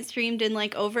 I haven't streamed in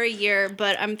like over a year,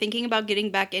 but I'm thinking about getting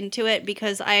back into it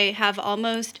because I have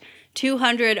almost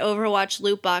 200 Overwatch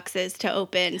loot boxes to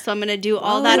open. So I'm going to do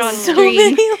all that on So stream.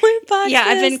 many loot boxes. Yeah,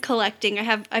 I've been collecting.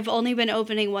 I've only been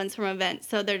opening ones from events,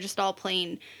 so they're just all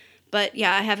plain. But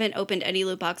yeah, I haven't opened any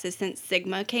loot boxes since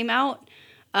Sigma came out.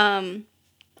 And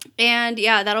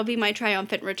yeah, that'll be my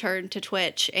triumphant return to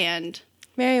Twitch. And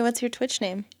Mary, what's your Twitch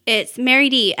name? it's Mary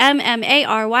D,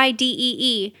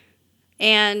 MMARYDEE.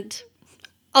 And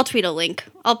I'll tweet a link.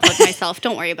 I'll plug myself.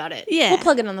 Don't worry about it. Yeah. We'll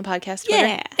plug it on the podcast Twitter.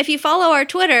 Yeah. If you follow our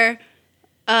Twitter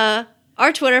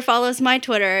follows my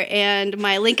Twitter, and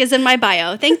my link is in my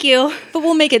bio. Thank you. But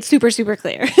we'll make it super, super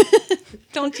clear.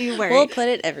 Don't you worry. We'll put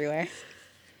it everywhere.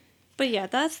 But yeah,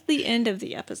 that's the end of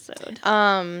the episode.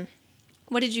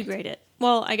 What did you grade it?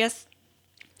 Well, I guess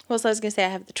Well, so I was going to say I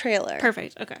have the trailer.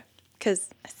 perfect. Okay. Because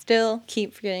I still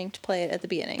keep forgetting to play it at the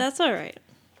beginning. That's all right.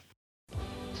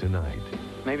 Tonight,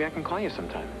 Maybe I can call you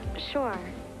sometime. Sure.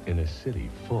 in a city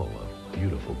full of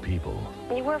beautiful people,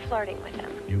 You were flirting with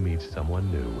him. you meet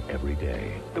someone new every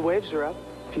day. The waves are up.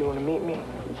 If you want to meet me.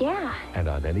 Yeah. And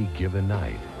on any given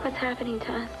night, What's happening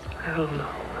to us? I don't know.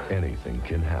 anything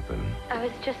can happen. I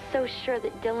was just so sure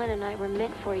that Dylan and I were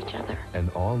meant for each other. An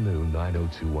all-new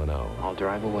 90210. I'll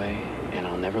drive away, and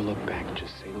I'll never look back.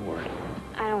 Just say the word.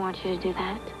 I don't want you to do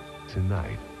that.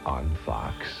 Tonight on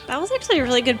Fox. That was actually a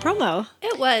really good promo.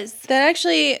 It was. That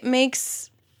actually makes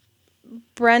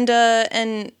Brenda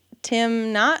and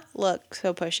Tim not look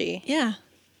so pushy. Yeah.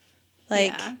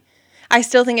 Like, Yeah. I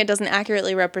still think it doesn't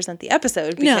accurately represent the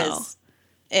episode because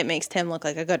No. it makes Tim look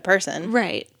like a good person.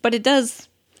 Right. But it does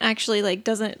actually it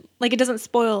doesn't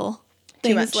spoil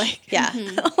Too things much. like Yeah.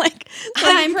 like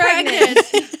I'm pregnant.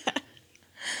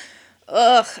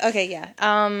 Ugh. Okay, yeah.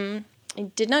 I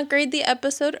did not grade the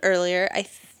episode earlier.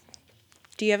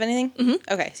 Do you have anything?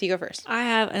 Mm-hmm. Okay, so you go first. I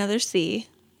have another C,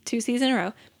 2 C's in a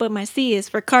row, but my C is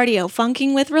for cardio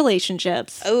funking with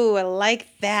relationships. Oh, I like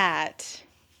that.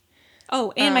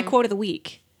 Oh, and my quote of the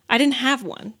week. I didn't have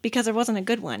one because there wasn't a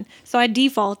good one. So I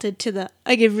defaulted to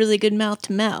I give really good mouth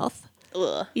to mouth.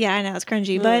 Ugh. Yeah, I know it's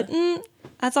cringy, but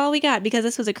that's all we got because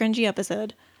this was a cringy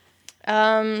episode.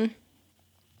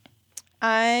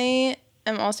 I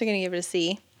am also going to give it a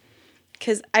C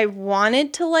because I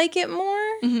wanted to like it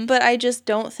more, but I just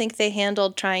don't think they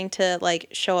handled trying to like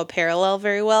show a parallel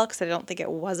very well because I don't think it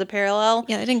was a parallel.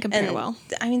 Yeah, they didn't compare And, well.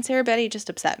 I mean, Sarah Betty just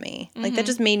upset me. Like, that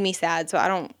just made me sad, so I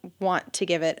don't want to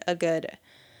give it a good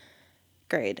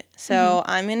grade. So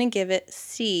I'm going to give it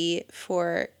C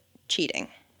for cheating.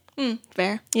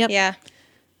 Fair. Yep. Yeah.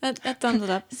 That sums it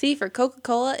up. C for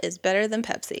Coca-Cola is better than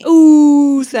Pepsi.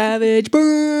 Ooh, savage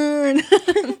burn.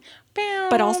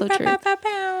 But also true.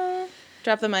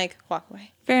 Drop the mic, walk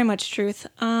away. Very much truth.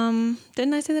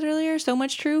 Didn't I say that earlier? So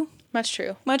much true. Much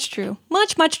true. Much true.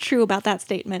 Much true about that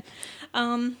statement.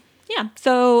 Yeah.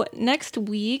 So next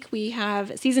week we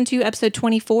have season 2, episode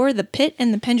 24, The Pit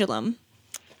and the Pendulum,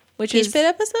 which Peach is Pit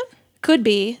episode? could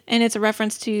be, and it's a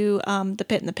reference to The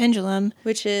Pit and the Pendulum.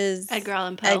 Which is Edgar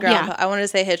Allan Poe. Edgar Allan Yeah. Poe. I wanted to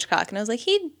say Hitchcock, and I was like,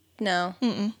 no.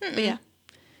 But yeah,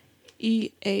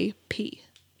 EAP.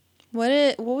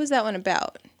 What was that one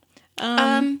about?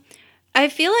 I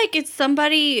feel like it's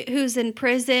somebody who's in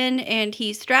prison and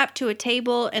he's strapped to a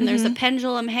table and there's a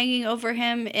pendulum hanging over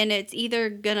him and it's either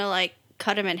gonna like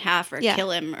cut him in half or Yeah.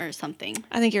 kill him or something.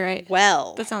 I think you're right.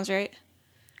 Well, That sounds right.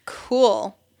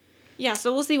 cool. Yeah,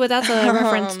 so we'll see what that's a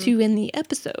reference to in the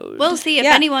episode. We'll see if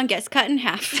Yeah. anyone gets cut in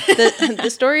half. The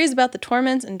story is about the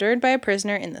torments endured by a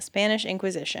prisoner in the Spanish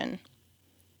Inquisition.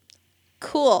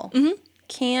 Cool.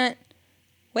 Can't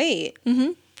wait.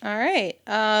 All right.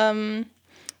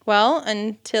 Well,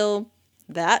 until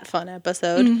that fun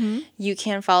episode. You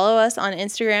can follow us on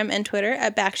Instagram and Twitter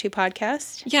at Back2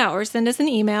 Podcast. Yeah, or send us an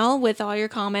email with all your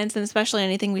comments and especially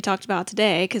anything we talked about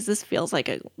today, because this feels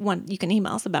like one you can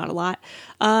email us about a lot,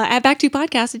 at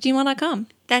back2podcast@gmail.com.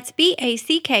 That's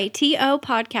BACKTO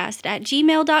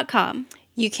podcast@gmail.com.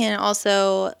 You can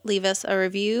also leave us a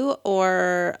review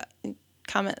or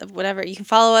comment, whatever. You can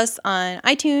follow us on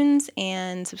iTunes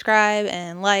and subscribe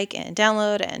and like and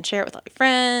download and share it with all your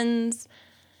friends.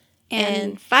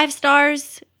 And 5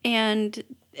 stars, and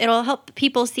it'll help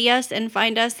people see us and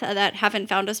find us that haven't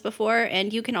found us before.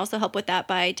 And you can also help with that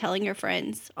by telling your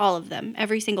friends, all of them,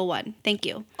 every single one. Thank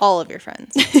you. All of your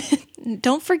friends.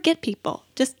 Don't forget people.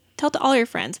 Just tell to all your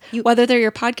friends, whether they're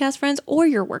your podcast friends or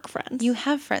your work friends. You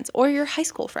have friends or your high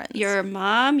school friends. Your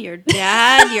mom, your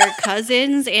dad, your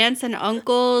cousins, aunts and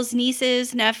uncles,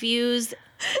 nieces, nephews,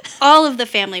 all of the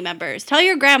family members. Tell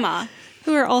your grandma.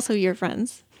 Who are also your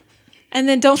friends. And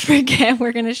then don't forget,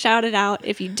 we're going to shout it out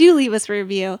if you do leave us a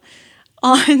review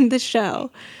on the show.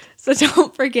 So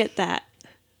don't forget that.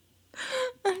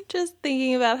 I'm just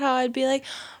thinking about how I'd be like,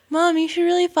 Mom, you should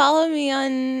really follow me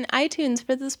on iTunes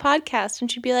for this podcast.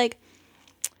 And she'd be like,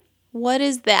 what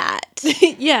is that?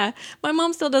 Yeah. My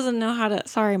mom still doesn't know how to.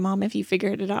 Sorry, Mom, if you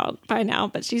figured it out by now.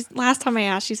 But last time I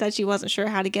asked, she said she wasn't sure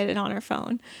how to get it on her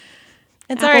phone.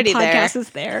 It's Apple already Podcast there. is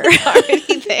there. It's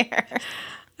already there.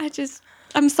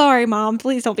 I'm sorry, Mom.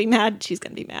 Please don't be mad. She's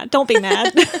going to be mad. Don't be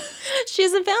mad. She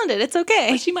hasn't found it. It's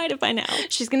okay. She might have by now.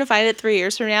 She's going to find it 3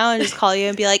 years from now and just call you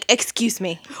and be like, excuse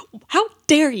me. How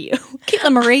dare you?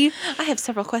 Caitlin Marie. I have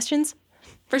several questions.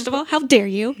 First of all, how dare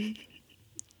you?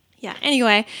 Yeah.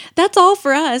 Anyway, that's all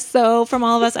for us. So from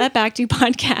all of us at Back to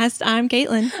Podcast, I'm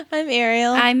Caitlin. I'm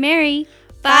Ariel. I'm Mary.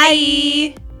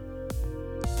 Bye.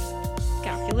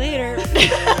 Calculator.